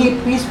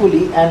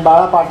peacefully, and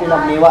Bala Patil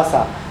of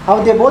Nevasa,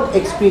 how they both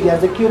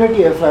experienced the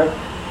curative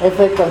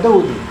effect of the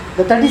Udi.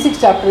 The 36th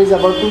chapter is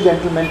about two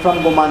gentlemen from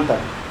Gomantak,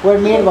 who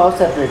had made vows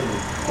separately,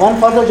 one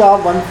for the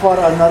job, one for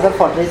another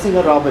for tracing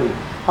a robbery.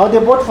 How they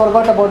both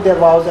forgot about their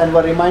vows and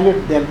were reminded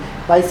of them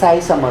by Sai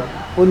Samar,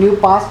 who knew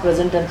past,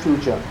 present and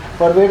future,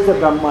 pervades the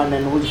Brahman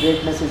and whose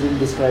greatness is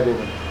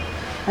indescribable.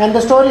 And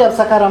the story of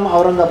Sakaram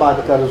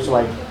Aurangabadkar's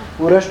wife,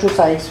 who rushed to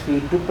Sai's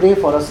feet to pray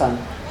for a son,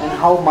 and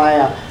how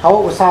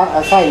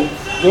Sai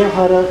gave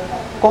her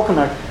a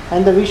coconut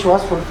and the wish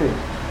was fulfilled.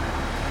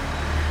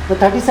 The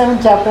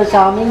 37th chapter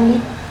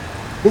charmingly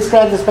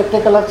describes the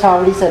spectacle of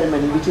Chavdi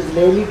ceremony, which is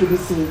rarely to be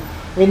seen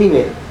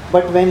anywhere,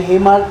 but when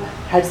Hemad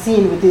had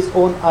seen with his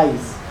own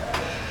eyes.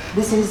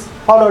 This is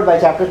followed by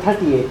chapter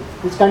 38,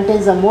 which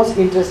contains the most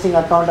interesting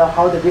account of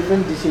how the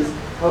different dishes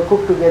were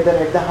cooked together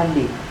at the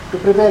handi to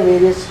prepare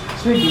various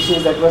sweet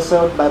dishes that were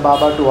served by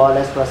Baba to all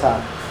as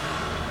prasad.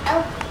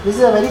 This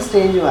is a very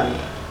strange one,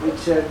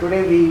 which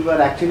today we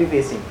were actually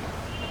facing.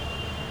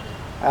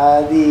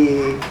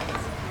 The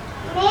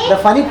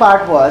funny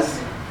part was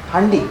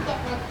handi.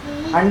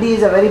 Handi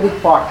is a very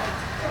big pot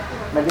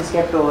that is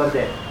kept over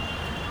there.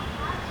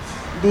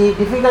 The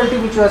difficulty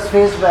which was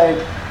faced by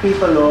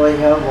people over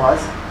here was,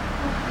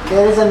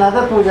 there is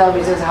another puja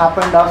which has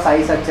happened of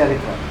Sai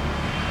Satcharitra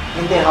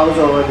in the house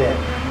over there.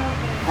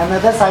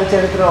 Another Sai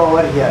Charitra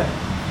over here.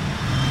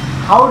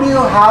 How do you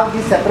have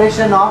the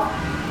separation of,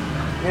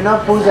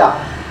 puja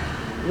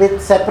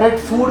with separate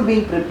food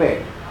being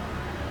prepared?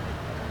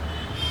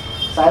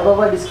 Sai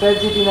Baba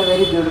describes it in a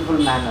very beautiful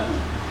manner.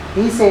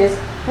 He says,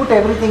 put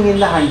everything in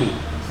the handi.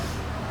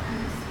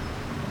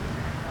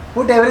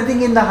 Put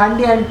everything in the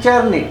handi and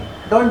churn it.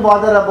 Don't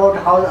bother about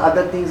how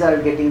other things are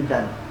getting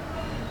done.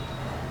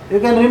 You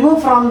can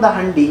remove from the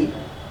handi.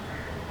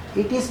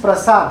 It is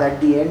prasad at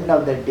the end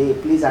of the day.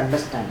 Please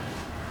understand.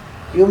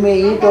 You may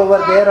eat over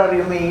there or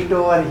you may eat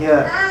over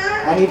here.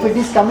 And if it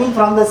is coming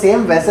from the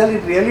same vessel,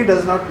 it really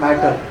does not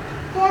matter.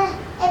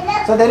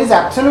 So there is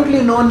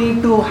absolutely no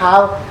need to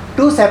have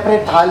two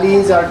separate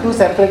thalis or two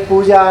separate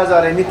pujas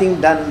or anything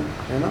done.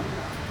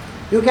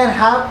 You can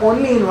have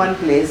only in one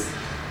place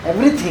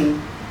everything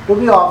to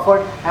be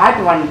offered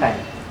at one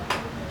time.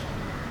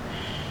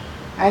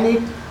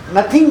 And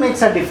nothing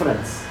makes a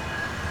difference.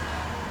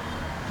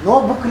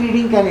 No book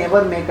reading can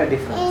ever make a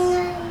difference.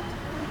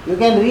 You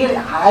can read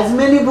as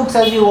many books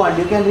as you want.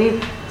 You can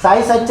read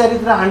Sai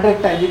Satcharitra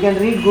 100 times. You can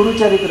read Guru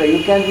Charitra.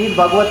 You can read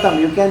Bhagavatam.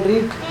 You can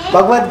read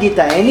Bhagavad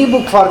Gita. Any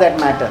book for that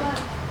matter.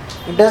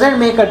 It doesn't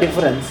make a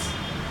difference.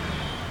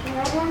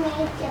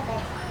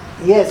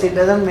 Yes, it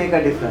doesn't make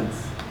a difference.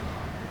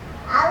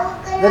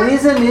 The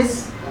reason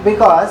is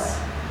because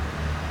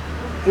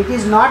it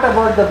is not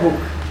about the book.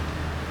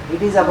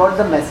 It is about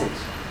the message.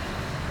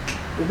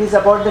 It is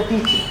about the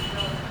teaching.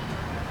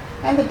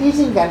 And the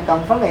teaching can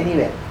come from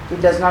anywhere. It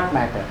does not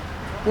matter.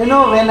 When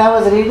I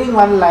was reading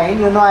one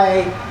line,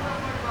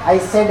 I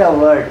said a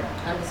word.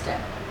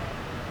 Understand.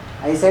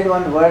 I said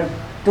one word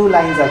 2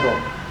 lines ago.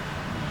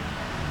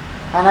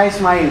 And I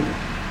smiled.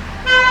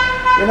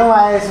 You know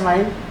why I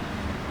smiled?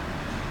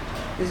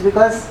 It's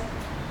because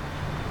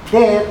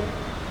there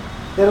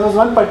was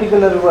one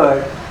particular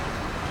word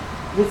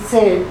which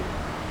said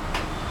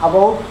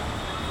about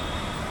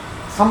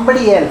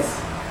somebody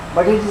else,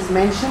 but it is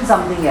mentioned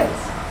something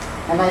else.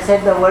 And I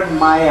said the word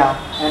Maya,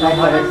 and I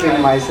corrected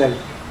myself.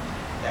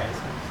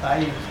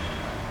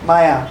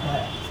 Maya.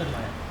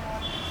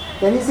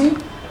 Can you see?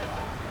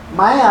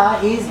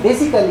 Maya is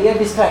basically a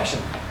distraction.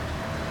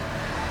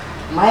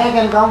 Maya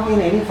can come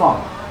in any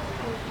form.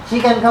 She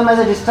can come as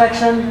a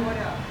distraction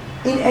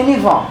in any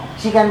form.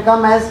 She can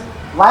come as,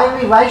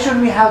 why should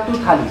we have two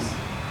thalis?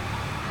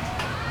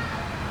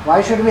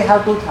 Why should we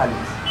have two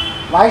thalis?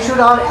 Why should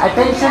our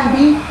attention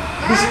be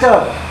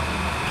disturbed?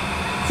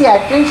 See,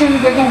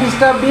 attention getting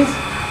disturbed is,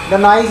 the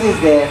noise is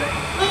there,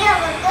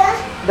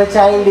 the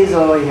child is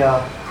over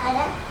here,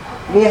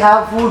 we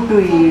have food to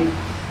eat,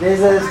 there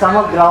is a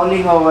stomach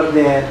growling over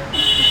there,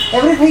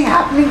 everything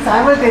happening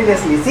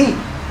simultaneously. See,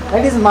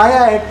 that is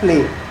Maya at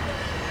play.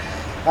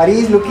 Or he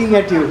is looking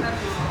at you.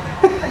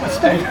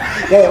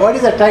 Yeah, what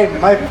is the time?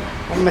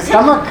 My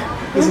stomach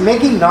is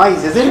making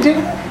noise, isn't it?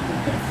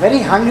 Very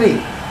hungry.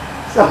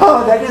 So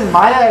that is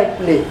Maya at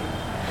play.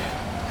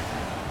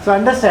 So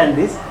understand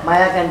this.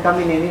 Maya can come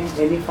in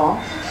any form.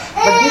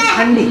 But this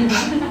Handi,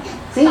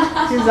 see,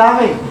 she is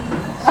laughing.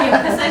 She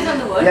emphasized on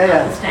the word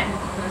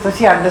understand. So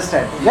she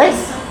understands. Yes?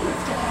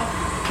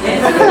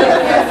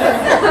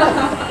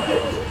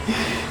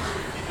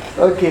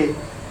 Okay.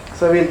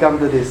 So we'll come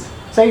to this.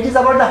 So it is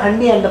about the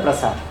Handi and the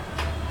Prasad.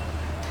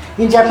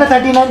 In chapter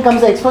 39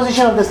 comes the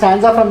exposition of the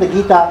stanza from the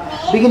Gita,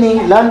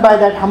 beginning, learned by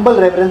that humble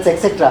reverence,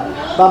 etc.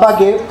 Baba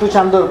gave to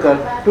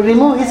Chandorkar to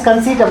remove his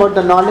conceit about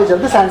the knowledge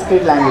of the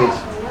Sanskrit language.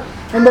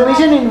 In the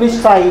vision in which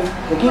Sai,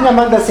 the king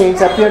among the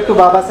saints, appeared to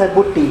Baba Sahib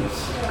Bhutti,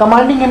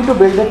 commanding him to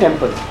build the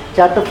temple.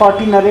 Chapter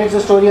 40 narrates the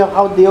story of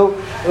how Dev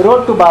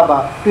wrote to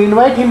Baba to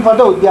invite him for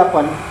the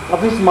Udyapan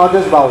of his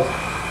mother's vows,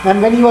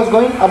 and when he was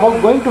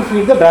going to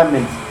feed the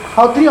Brahmins,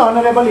 how three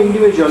honorable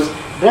individuals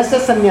dressed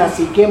as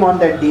sannyasi came on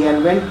that day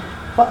and went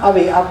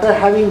away after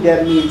having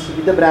their meals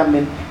with the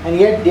Brahmin, and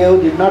yet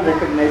Dev did not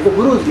recognize the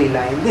Guru's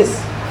Leela in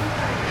this.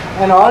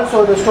 And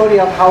also the story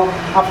of how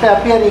after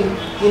appearing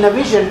in a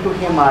vision to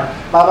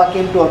Hemad, Baba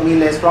came to a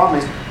meal as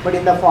promised, but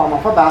in the form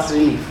of a bas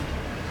relief.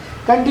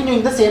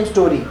 Continuing the same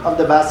story of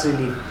the bas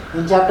relief,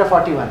 in chapter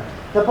 41,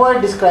 the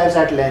poet describes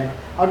at length,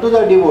 or to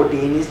the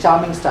devotee in his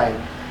charming style,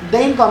 the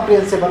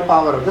incomprehensible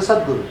power of the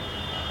Sadguru,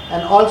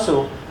 and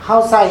also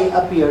how Sai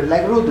appeared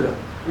like Rudra,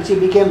 which he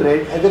became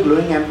red as the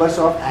glowing embers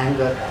of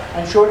anger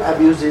and showered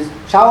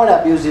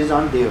abuses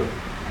on Dev.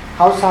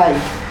 How Sai,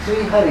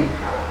 Sri Hari.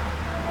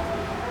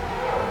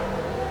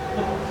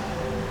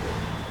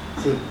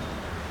 See,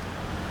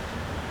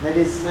 that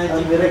is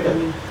a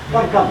miracle.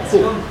 Come,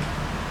 sit.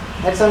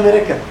 That's a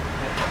miracle.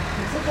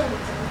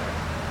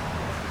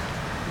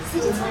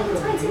 Sit.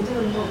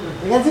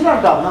 You can sit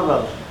on top, no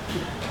problem.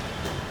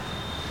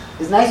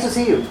 It's nice to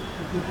see you.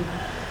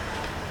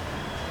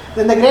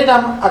 Then the great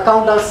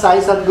account of Sai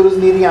Sadguru's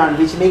Niryan,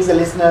 which makes the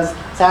listeners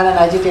sad and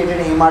agitated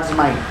in Hemad's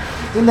mind.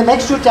 In the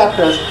next two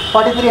chapters,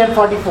 43 and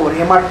 44,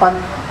 Hemad Pant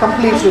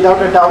completes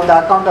without a doubt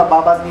the account of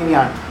Baba's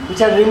Niryan, which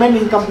had remained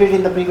incomplete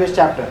in the previous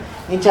chapter.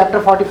 In chapter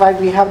 45,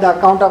 we have the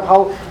account of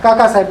how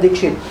Kaka Sahib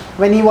Dikshit,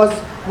 when he was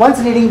once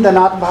reading the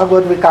Nath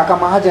Bhagavad with Kaka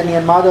Mahajani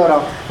and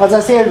Madhavrao, was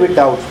assailed with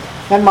doubts.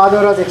 And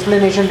Madhavrau's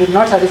explanation did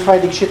not satisfy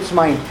Dikshit's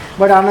mind,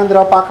 but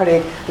Anandrao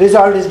Pakhade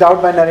resolved his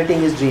doubt by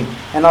narrating his dream.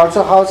 And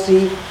also how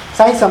Sri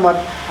Sai Samarth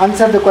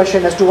answered the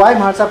question as to why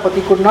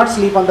Mahasapati could not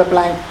sleep on the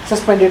plank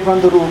suspended from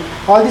the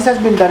roof. All this has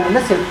been done in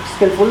a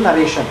skillful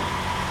narration.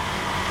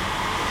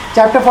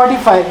 Chapter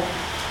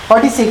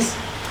 46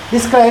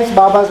 describes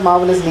Baba's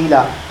marvelous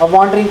Leela of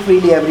wandering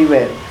freely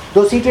everywhere.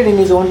 Though seated in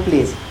his own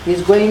place, he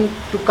is going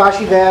to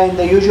Kashi Gaya in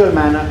the usual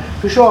manner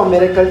to show a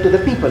miracle to the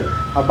people.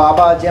 A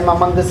Baba, a gem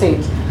among the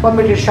saints,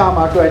 permitted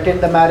Shama to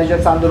attend the marriage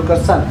of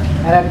Chandorkar's son.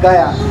 And at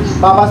Gaya,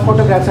 Baba's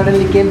photograph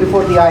suddenly came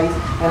before the eyes,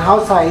 and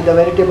how Sai, the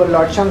veritable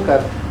Lord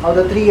Shankar of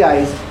the three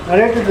eyes,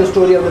 narrated the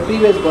story of the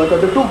previous birth of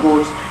the two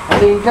goats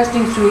and the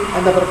interesting, sweet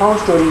and the profound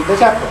story in the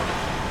chapter.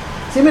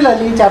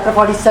 Similarly, in chapter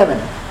 47,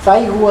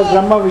 Sai, who was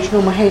Brahma,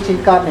 Vishnu, Mahesh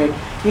incarnate,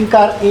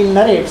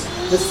 narrates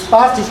the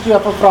past history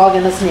of a frog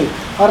and a snake,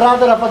 or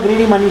rather of a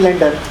greedy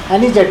moneylender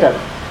and his debtor,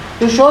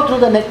 to show through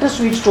the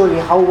nectar-sweet story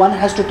how one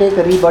has to take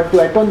a rebirth to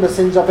atone the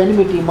sins of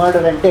enmity,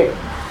 murder and death.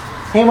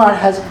 Hemad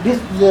has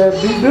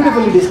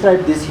beautifully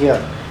described this here.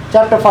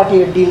 Chapter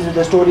 48 deals with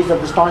the stories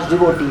of the staunch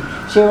devotee,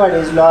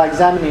 Shevade's law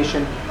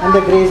examination, and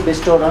the grace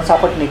bestowed on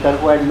Sapatnikar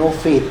who had no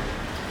faith.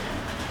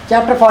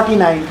 Chapter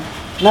 49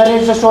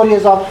 narrates the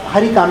stories of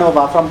Hari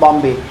Kanova from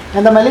Bombay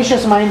and the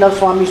malicious mind of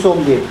Swami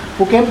Somdev,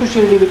 who came to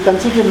Shirdi with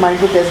conceited mind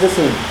to test the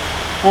same,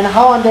 and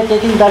how on their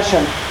taking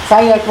darshan,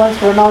 Sai at once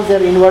pronounced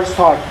their inward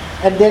thought,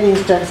 at their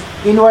instance,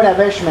 inward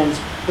abashments,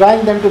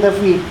 drawing them to the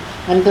feet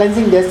and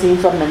cleansing their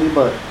sins of many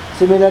birth.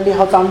 Similarly,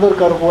 how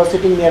Chandorkar, who was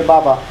sitting near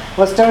Baba,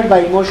 was stirred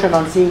by emotion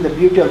on seeing the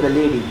beauty of the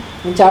lady.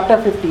 In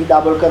chapter 50,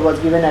 Dabolkar was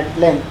given at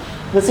length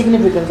the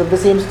significance of the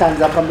same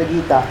stanza from the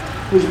Gita,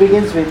 which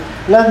begins with,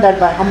 learn that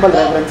by humble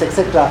reverence,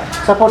 etc.,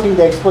 supporting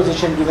the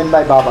exposition given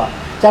by Baba.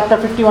 Chapter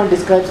 51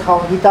 describes how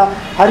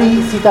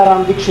Hari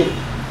Sitaram Dikshit,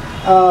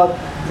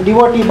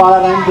 devotee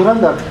Balaram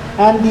Durandar,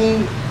 and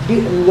the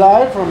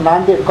lawyer from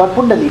Nanded,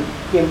 Korpundali,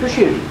 came to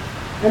Shirdi.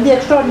 And the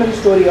extraordinary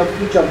story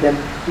of each of them,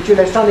 which will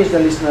astonish the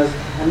listeners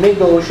and make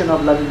the ocean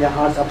of love in their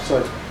hearts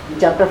upsurge, In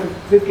chapter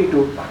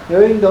 52,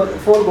 during the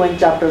foregoing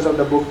chapters of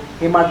the book,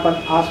 Hemad Pant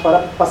asked for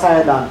a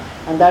pasayadan,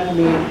 and that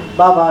made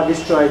Baba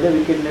destroy the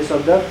wickedness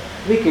of the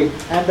wicked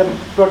and the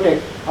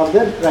protect of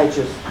the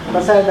righteous.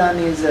 Pasayadan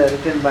is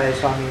written by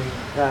Swami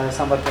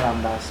Samartha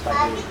Ramdas.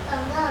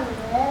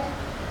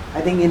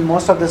 I think in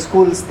most of the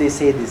schools they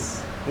say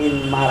this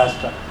in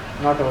Maharashtra,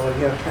 not over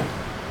here.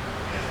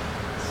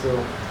 So,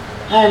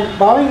 and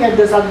bowing at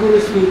the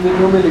Sadguru's feet with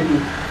humility,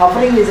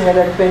 offering his head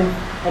and pen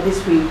at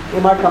his feet,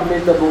 Hemad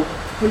completed the book,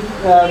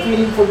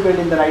 feeling fulfilled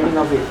in the writing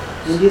of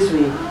it. In this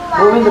way,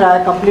 Govind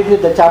Rai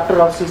completed the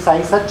chapter of Sri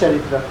Sai Sat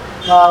Charitra,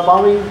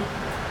 bowing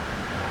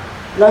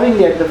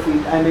lovingly at the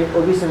feet and made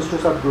obeisance to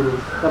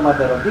Sadguru, the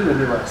mother of the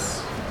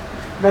universe.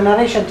 The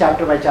narration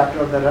chapter by chapter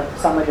of the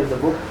summary of the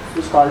book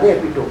is called the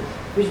epitome,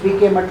 which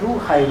became a true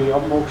highway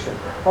of moksha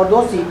for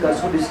those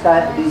seekers who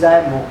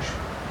desire moksha.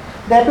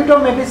 The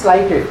epitome may be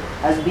slighted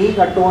as being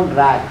a torn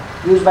rag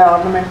used by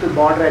ornamental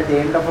border at the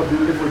end of a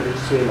beautiful rich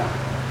shela.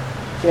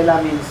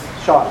 Shela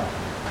means shawl.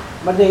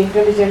 But the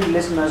intelligent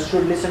listeners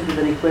should listen to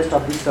the request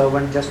of the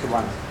servant just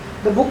once.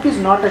 The book is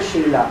not a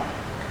shela.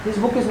 This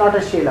book is not a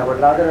shela, but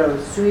rather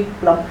a sweet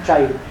plump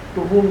child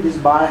to whom this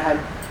bar had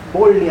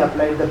boldly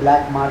applied the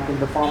black mark in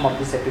the form of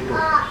this epitome,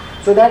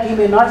 so that he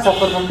may not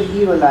suffer from the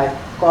evil eye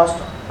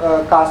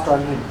cast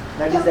on him.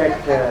 That is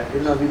that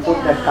we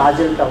put that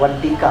kajal ka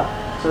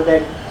vantika, so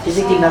that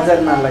किसी की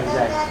नजर ना लग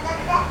जाए,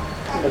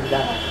 like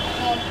that.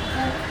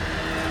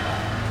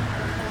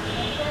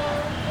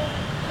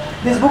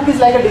 This book is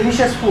like a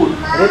delicious food,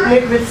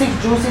 replete with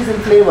 6 juices in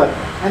flavor,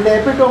 and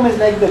the epitome is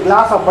like the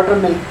glass of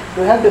buttermilk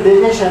to help the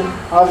digestion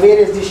of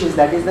various dishes,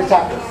 that is the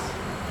chapters.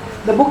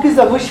 The book is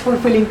the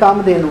wish-fulfilling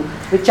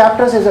Kamadhenu, with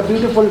chapters as a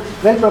beautiful,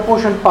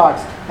 well-proportioned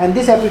parts, and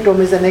this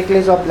epitome is a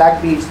necklace of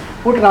black beads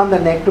put around the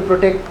neck to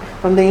protect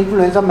from the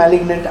influence of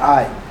malignant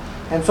eye.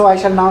 And so I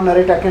shall now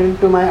narrate according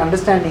to my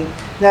understanding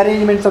the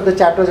arrangements of the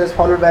chapters as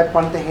followed by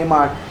Pant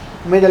Hemad.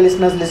 May the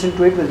listeners listen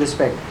to it with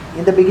respect.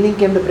 In the beginning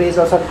came the praise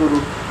of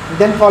Sadguru.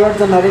 Then followed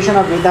the narration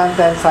of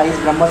Vedanta and Sai's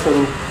Brahma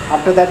Swarup.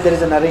 After that there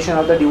is a narration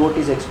of the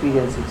devotees'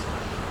 experiences.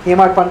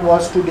 Hemad Pant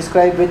was to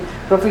describe with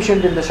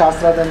proficient in the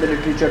Shastras and the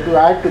literature. To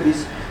add to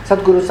this,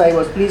 Sadguru Sai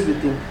was pleased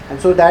with him, and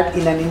so that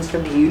in an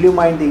instant he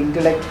illumined the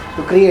intellect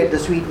to create the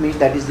sweet meat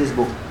that is this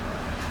book.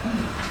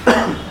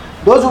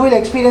 Those who will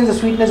experience the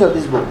sweetness of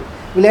this book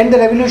will end the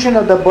revolution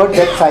of the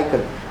birth-death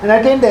cycle and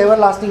attain the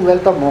everlasting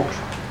wealth of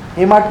moksha.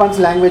 Hemad Pant's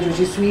language, which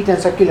is sweet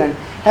and succulent,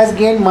 has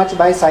gained much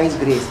by Sai's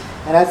grace,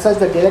 and as such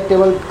the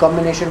delectable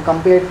combination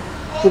compared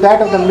to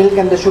that of the milk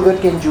and the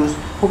sugarcane juice,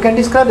 who can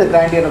describe the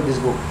grandeur of this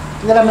book.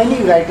 There are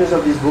many writers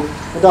of this book,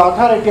 but the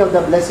authority of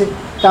the blessed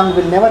tongue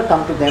will never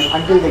come to them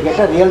until they get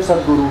a real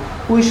Sadguru,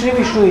 who is Sri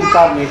Vishnu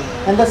incarnate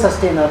and the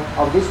sustainer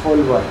of this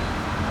whole world.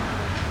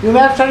 You may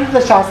have studied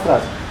the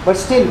Shastras, but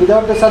still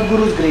without the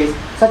Sadguru's grace,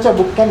 such a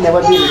book can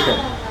never be written.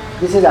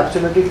 This is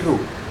absolutely true.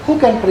 Who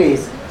can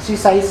praise Sri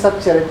Sai Sat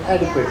Charit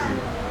adequately?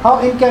 How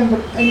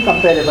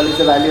incomparable is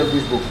the value of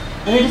this book.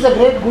 And it is a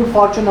great good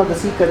fortune of the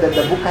seeker that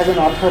the book has an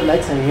author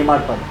like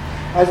Hemad Pant.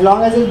 As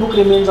long as his book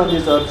remains on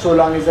this earth, so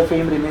long as the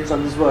fame remains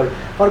on this world,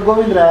 for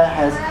Govind Rai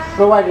has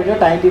provided a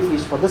timely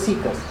feast for the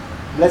seekers.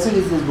 Blessed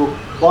is this book,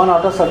 born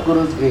out of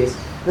Sadguru's grace.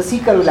 The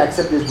seeker will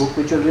accept this book,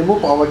 which will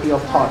remove poverty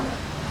of thought.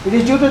 It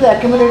is due to the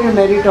accumulated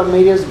merit of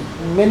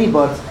many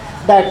births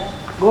that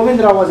Govind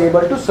Rai was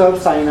able to serve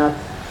Sainath,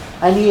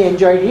 and he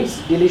enjoyed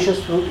its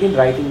delicious fruit in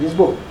writing this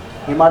book.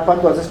 Hemad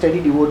Pant was a steady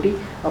devotee,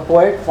 a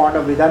poet, fond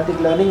of Vedantic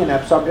learning and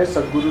absorbed at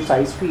Sadguru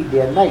Sai's feet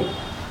day and night.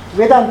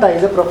 Vedanta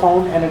is a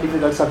profound and a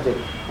difficult subject,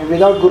 and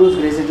without Guru's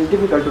grace it is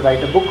difficult to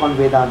write a book on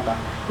Vedanta,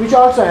 which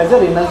also has a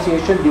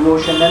renunciation,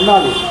 devotion and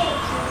knowledge.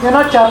 They are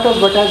not chapters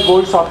but as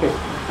gold sockets,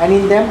 and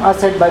in them are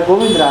said by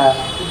Govind Rai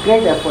with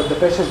great effort the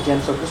precious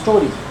gems of the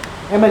stories,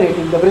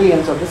 emanating the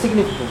brilliance of the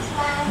significance.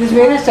 These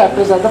various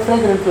chapters are the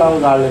fragrant flower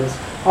garlands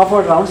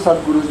offered round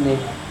Sadguru's neck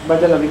by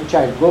the loving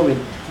child, Govind,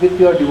 with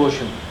pure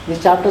devotion.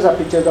 These chapters are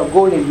pictures of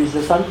gold in which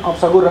the son of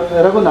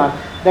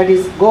Raghunath, that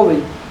is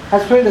Govind,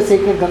 has filled the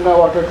sacred Ganga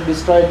water to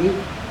destroy the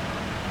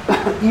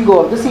ego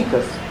of the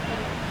seekers.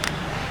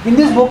 In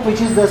this book, which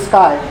is the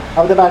sky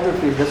of the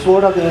battlefield, the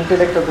sword of the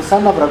intellect of the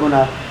son of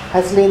Raghunath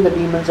has slain the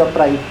demons of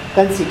pride,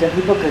 conceit and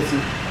hypocrisy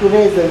to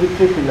raise the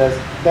victory pillars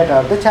that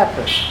are the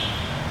chapters.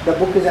 The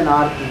book is an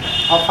arati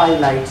of 5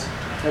 lights,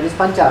 that is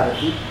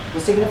Pancharati. The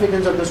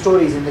significance of the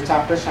stories in the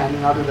chapters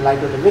shining out of the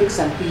light of the wicks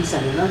and peace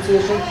and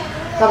renunciation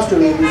comes to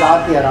aid this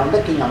arati around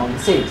the king among the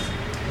saints.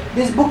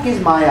 This book is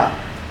Maya,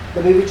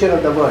 the bewitcher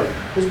of the world,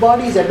 whose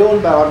body is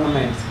adorned by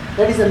ornaments.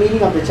 That is the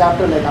meaning of the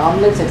chapter, like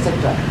armlets,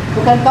 etc.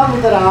 Who can come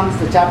with her arms,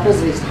 the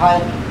chapters raised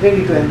high,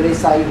 ready to embrace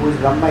Sai, who is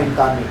Brahma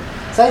incarnate.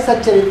 Sai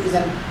Satcharit is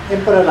an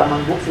emperor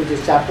among books with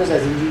his chapters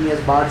as ingenious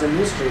bards and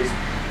mysteries,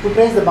 who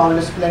praise the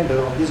boundless splendor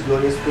of this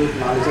glorious faith,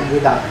 knowledge and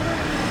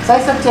Vedanta. Sai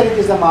Satcharit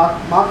is the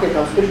market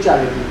of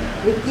spirituality,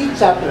 with each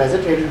chapter as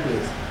a trading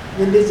place.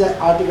 In these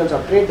articles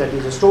of trade, that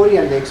is, the story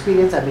and the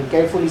experience have been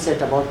carefully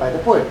set about by the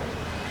poet.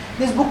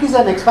 This book is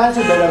an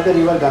expansive bed of the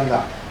river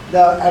Ganga.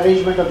 The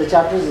arrangement of the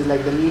chapters is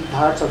like the neat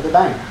hearts of the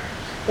dime.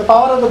 The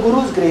power of the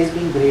Guru's grace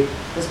being great,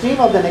 the stream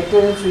of the nectar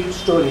and sweet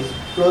stories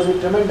flows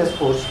with tremendous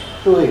force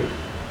through it.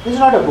 This is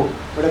not a book,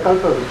 but a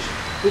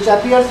kalpavriksha, which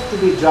appears to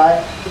be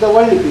dry to the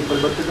worldly people,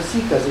 but to the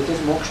seekers it is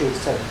moksha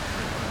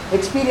itself.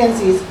 Experience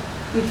it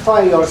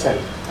for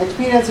yourself.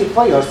 Experience it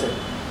for yourself.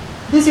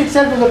 This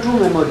itself is a true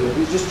memorial,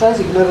 which destroys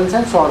ignorance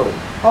and sorrow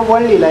of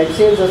worldly life,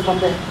 saves us from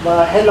the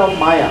hell of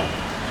Maya,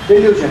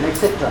 delusion,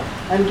 etc.,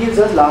 and gives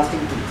us lasting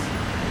peace.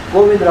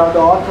 Govind Rao, the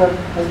author,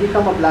 has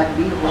become a black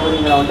bee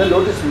hovering around the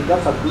lotus feet of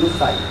Sadhguru's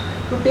side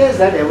to taste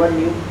that ever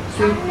new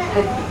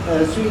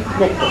sweet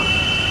nectar.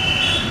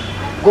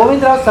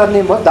 Govind Rao's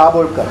surname was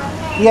Dabolkar.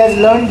 He has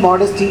learned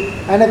modesty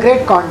and a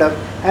great conduct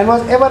and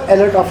was ever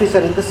alert officer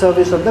in the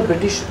service of the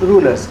British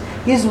rulers.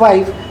 His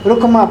wife,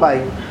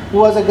 Rukmabai, who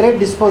was a great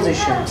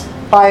disposition,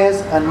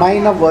 pious and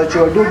mind of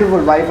virtue, a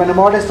dutiful wife and a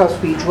modest of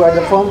speech, who had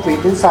a firm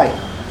faith in sight.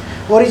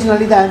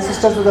 Originally the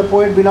ancestors of the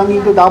poet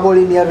belonging to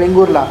Daboli near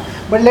Vengurla,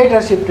 but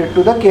later shifted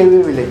to the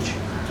Kelvi village.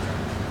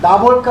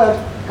 Dabolkar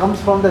comes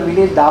from the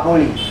village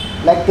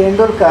Daboli, like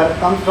Tendulkar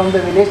comes from the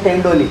village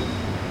Tendoli.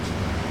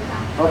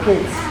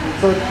 Okay,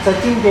 so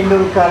Sachin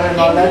Tendulkar and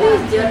all that.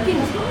 Tendoli is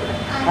jerkins.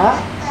 Huh?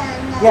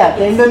 Yeah,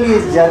 Tendoli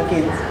is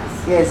jerkins.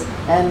 Yes,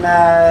 and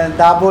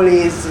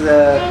Daboli is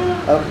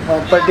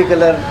a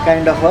particular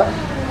kind of a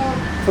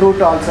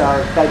fruit also,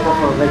 type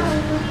of a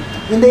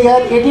veg. In the year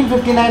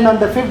 1859, on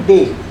the 5th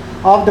day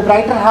of the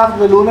brighter half of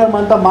the lunar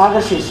month of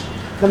Margashish,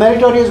 the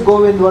meritorious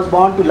Govind was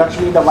born to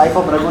Lakshmi, the wife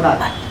of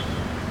Raghunath.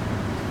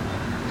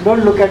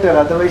 Don't look at her,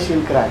 otherwise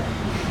she'll cry.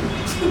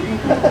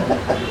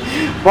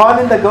 Born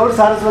in the Gaur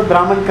Saraswat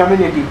Brahmin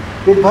community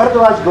with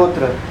Bharadwaj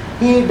Gotra,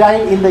 he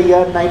died in the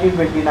year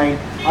 1929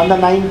 on the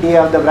 9th day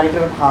of the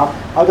brighter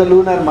half of the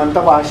lunar month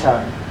of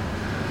Ashar.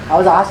 I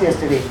was asked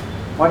yesterday,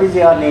 what is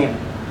your name?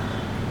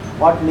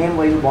 What name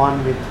were you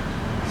born with?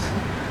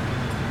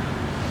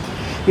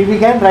 He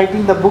began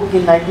writing the book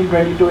in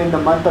 1922 in the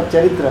month of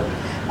Chaitra,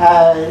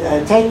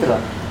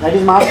 that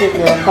is March,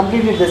 and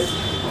completed this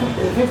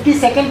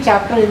 52nd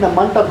chapter in the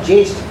month of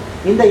Jyesht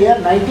in the year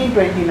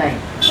 1929.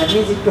 That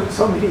means it took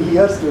so many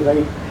years to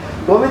write.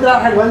 Govind Rao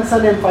had one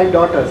son and 5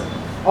 daughters,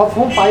 of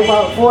whom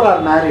 4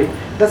 are married.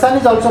 The son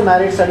is also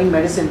married studying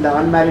medicine. The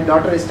unmarried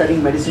daughter is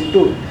studying medicine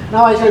too.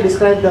 Now I shall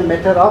describe the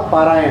method of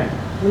Parayan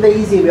in the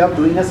easy way of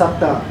doing a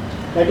saptaha.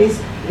 That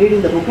is,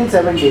 reading the book in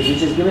 7 days,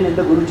 which is given in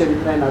the Guru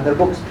Charitra and other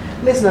books.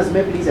 Listeners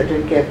may please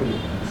attend carefully.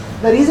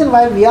 The reason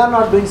why we are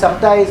not doing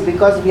saptaha is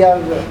because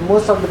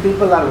most of the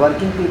people are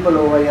working people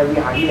over here. We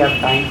hardly have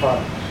time for,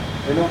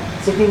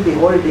 sitting the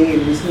whole day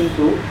listening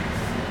to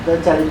the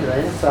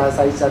Charitra,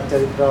 Sai Sat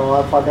Charitra,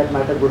 or for that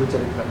matter Guru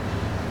Charitra.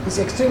 It's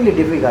extremely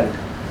difficult.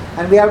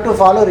 And we have to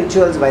follow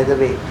rituals, by the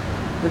way.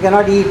 We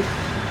cannot eat.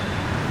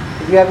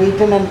 If you have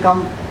eaten and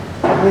come,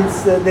 it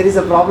means there is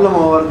a problem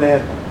over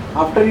there.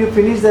 After you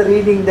finish the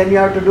reading, then you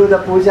have to do the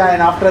puja,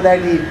 and after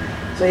that eat.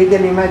 So you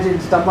can imagine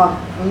stomach,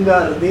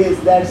 hunger, this,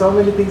 that, so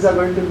many things are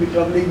going to be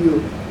troubling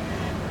you.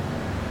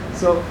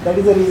 So that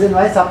is the reason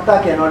why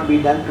saptaha cannot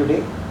be done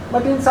today.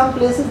 But in some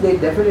places they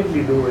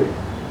definitely do it.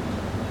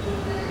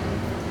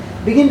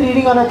 Begin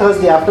reading on a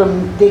Thursday after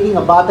taking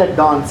a bath at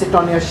dawn. Sit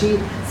on your seat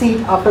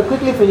after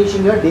quickly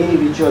finishing your daily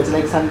rituals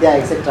like Sandhya,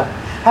 etc.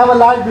 Have a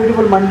large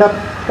beautiful mandap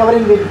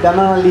covering with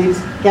banana leaves,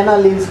 canna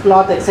leaves,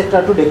 cloth,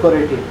 etc. to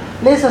decorate it.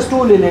 Place a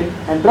stool in it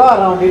and draw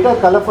around it a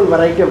colorful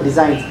variety of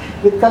designs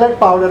with colored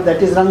powder, that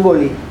is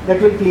rangoli,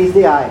 that will please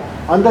the eye.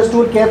 On the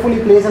stool,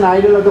 carefully place an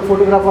idol of the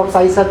photograph of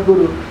Sai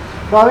Sadguru,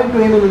 bowing to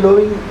him in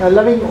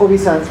loving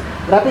obeisance,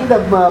 wrapping the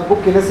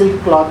book in a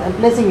silk cloth and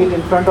placing it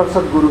in front of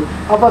Sadguru,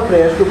 offer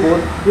prayers to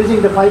both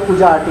using the 5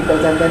 puja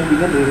articles, and then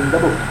begin reading the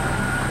book.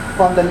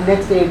 For the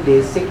next 8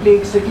 days,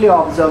 strictly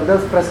observe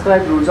the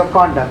prescribed rules of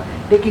conduct,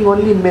 taking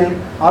only milk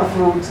or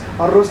fruits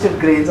or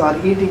roasted grains, or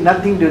eating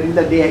nothing during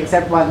the day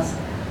except once.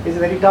 It's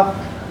very tough,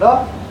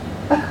 no?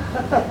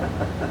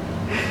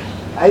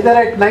 Either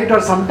at night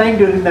or sometime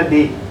during the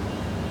day.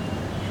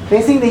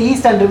 Facing the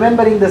east and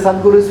remembering the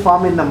Sadguru's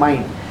form in the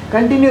mind.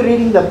 Continue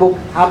reading the book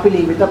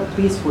happily with a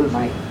peaceful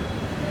mind.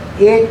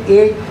 8,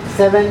 8,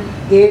 7,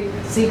 8,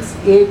 6,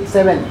 8,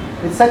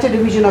 7. With such a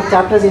division of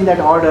chapters in that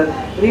order,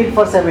 read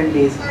for 7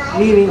 days,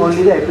 leaving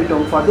only the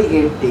epitome for the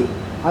 8th day.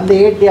 On the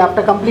 8th day,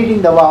 after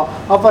completing the vow,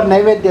 offer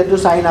Naivedya to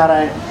Sai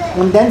Narayan,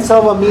 and then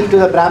serve a meal to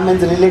the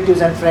Brahmins,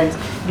 relatives and friends,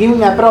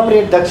 giving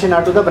appropriate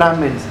dakshina to the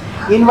Brahmins.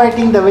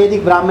 Inviting the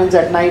Vedic Brahmins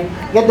at night,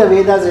 get the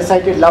Vedas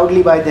recited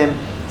loudly by them,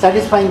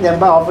 satisfying them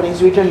by offering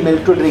sweetened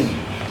milk to drink.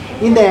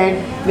 In the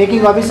end,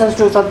 making obeisance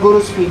to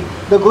Sadguru's feet,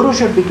 the Guru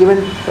should be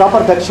given proper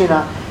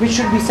dakshina, which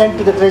should be sent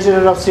to the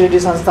treasurer of Shirdi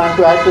Sansthan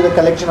to add to the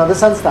collection of the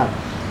Sansthan.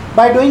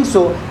 By doing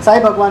so, Sai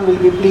Bhagwan will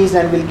be pleased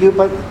and will give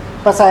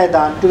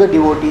pasayadan to the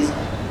devotees,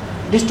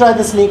 destroy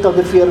the snake of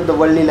the fear of the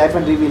worldly life,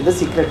 and reveal the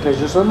secret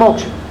treasures of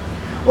moksha.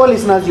 O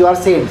listeners, you are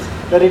saints,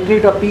 the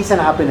retreat of peace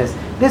and happiness.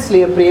 This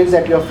slave prays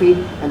at your feet,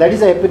 and that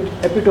is the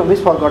epitome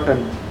is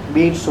forgotten.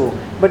 Be it so.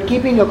 But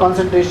keeping your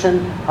concentration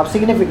of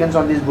significance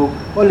on this book,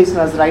 O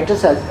listeners,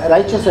 righteous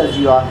as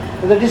you are,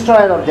 the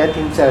destroyer of death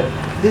himself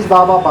This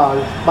Baba's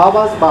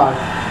bar,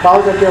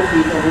 bows at your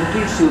feet and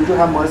entreats you to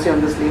have mercy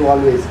on the slave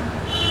always.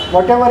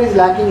 Whatever is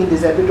lacking in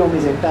this epitome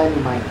is entirely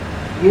mine.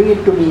 Giving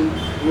it to me,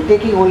 you're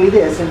taking only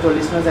the essential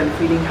listeners and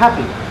feeling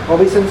happy.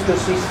 Obeisance to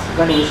Sri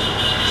Ganesh,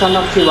 son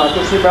of Shiva,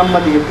 to Sri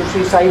Brahmadev, to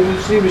Sri Sai,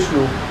 Sri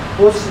Vishnu,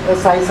 O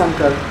Sai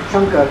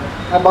Shankar,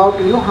 I bow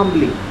to you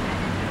humbly.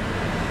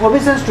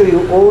 Obeisance to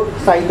you, O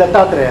Sai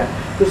Dattatreya,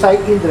 to Sai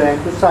Indra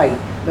and to Sai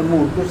the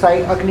moon, to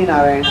Sai Agni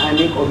Narayan, I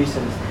make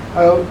obeisance.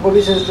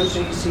 Obeisance to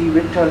Sri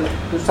Vitthal,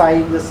 to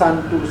Sai the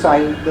sun, to Sai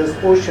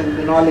the ocean,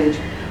 the knowledge,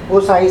 O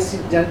Sai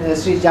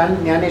Sri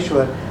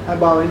Jnaneshwar, I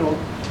bow in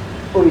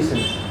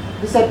obeisance.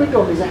 This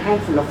epitome is a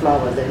handful of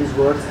flowers, that is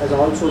words, as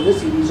also the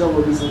series of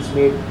obeisance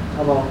made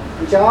above,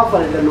 which I offer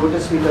at the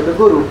lotus feet of the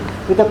Guru,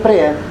 with a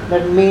prayer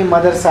that may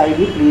Mother Sai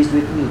be pleased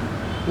with me.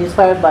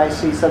 Inspired by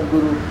Sri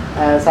Sadguru,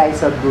 Sai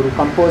Sadguru,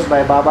 composed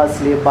by Baba's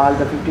slave Bal,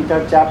 the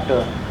 53rd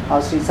chapter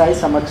of Sri Sai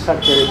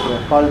Samakshat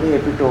Charitra, called the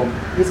epitome,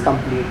 is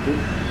completed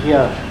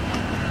here.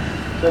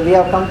 So we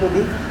have come to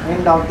the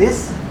end of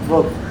this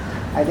book.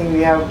 I think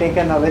we have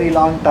taken a very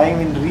long time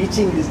in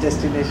reaching this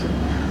destination,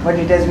 but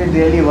it has been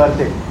really worth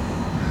it.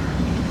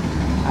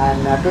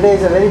 And today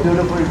is a very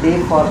beautiful day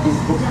for this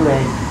book to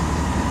end.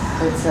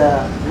 So it's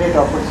a great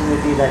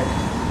opportunity that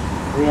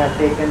we have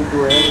taken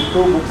to end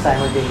two books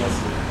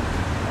simultaneously.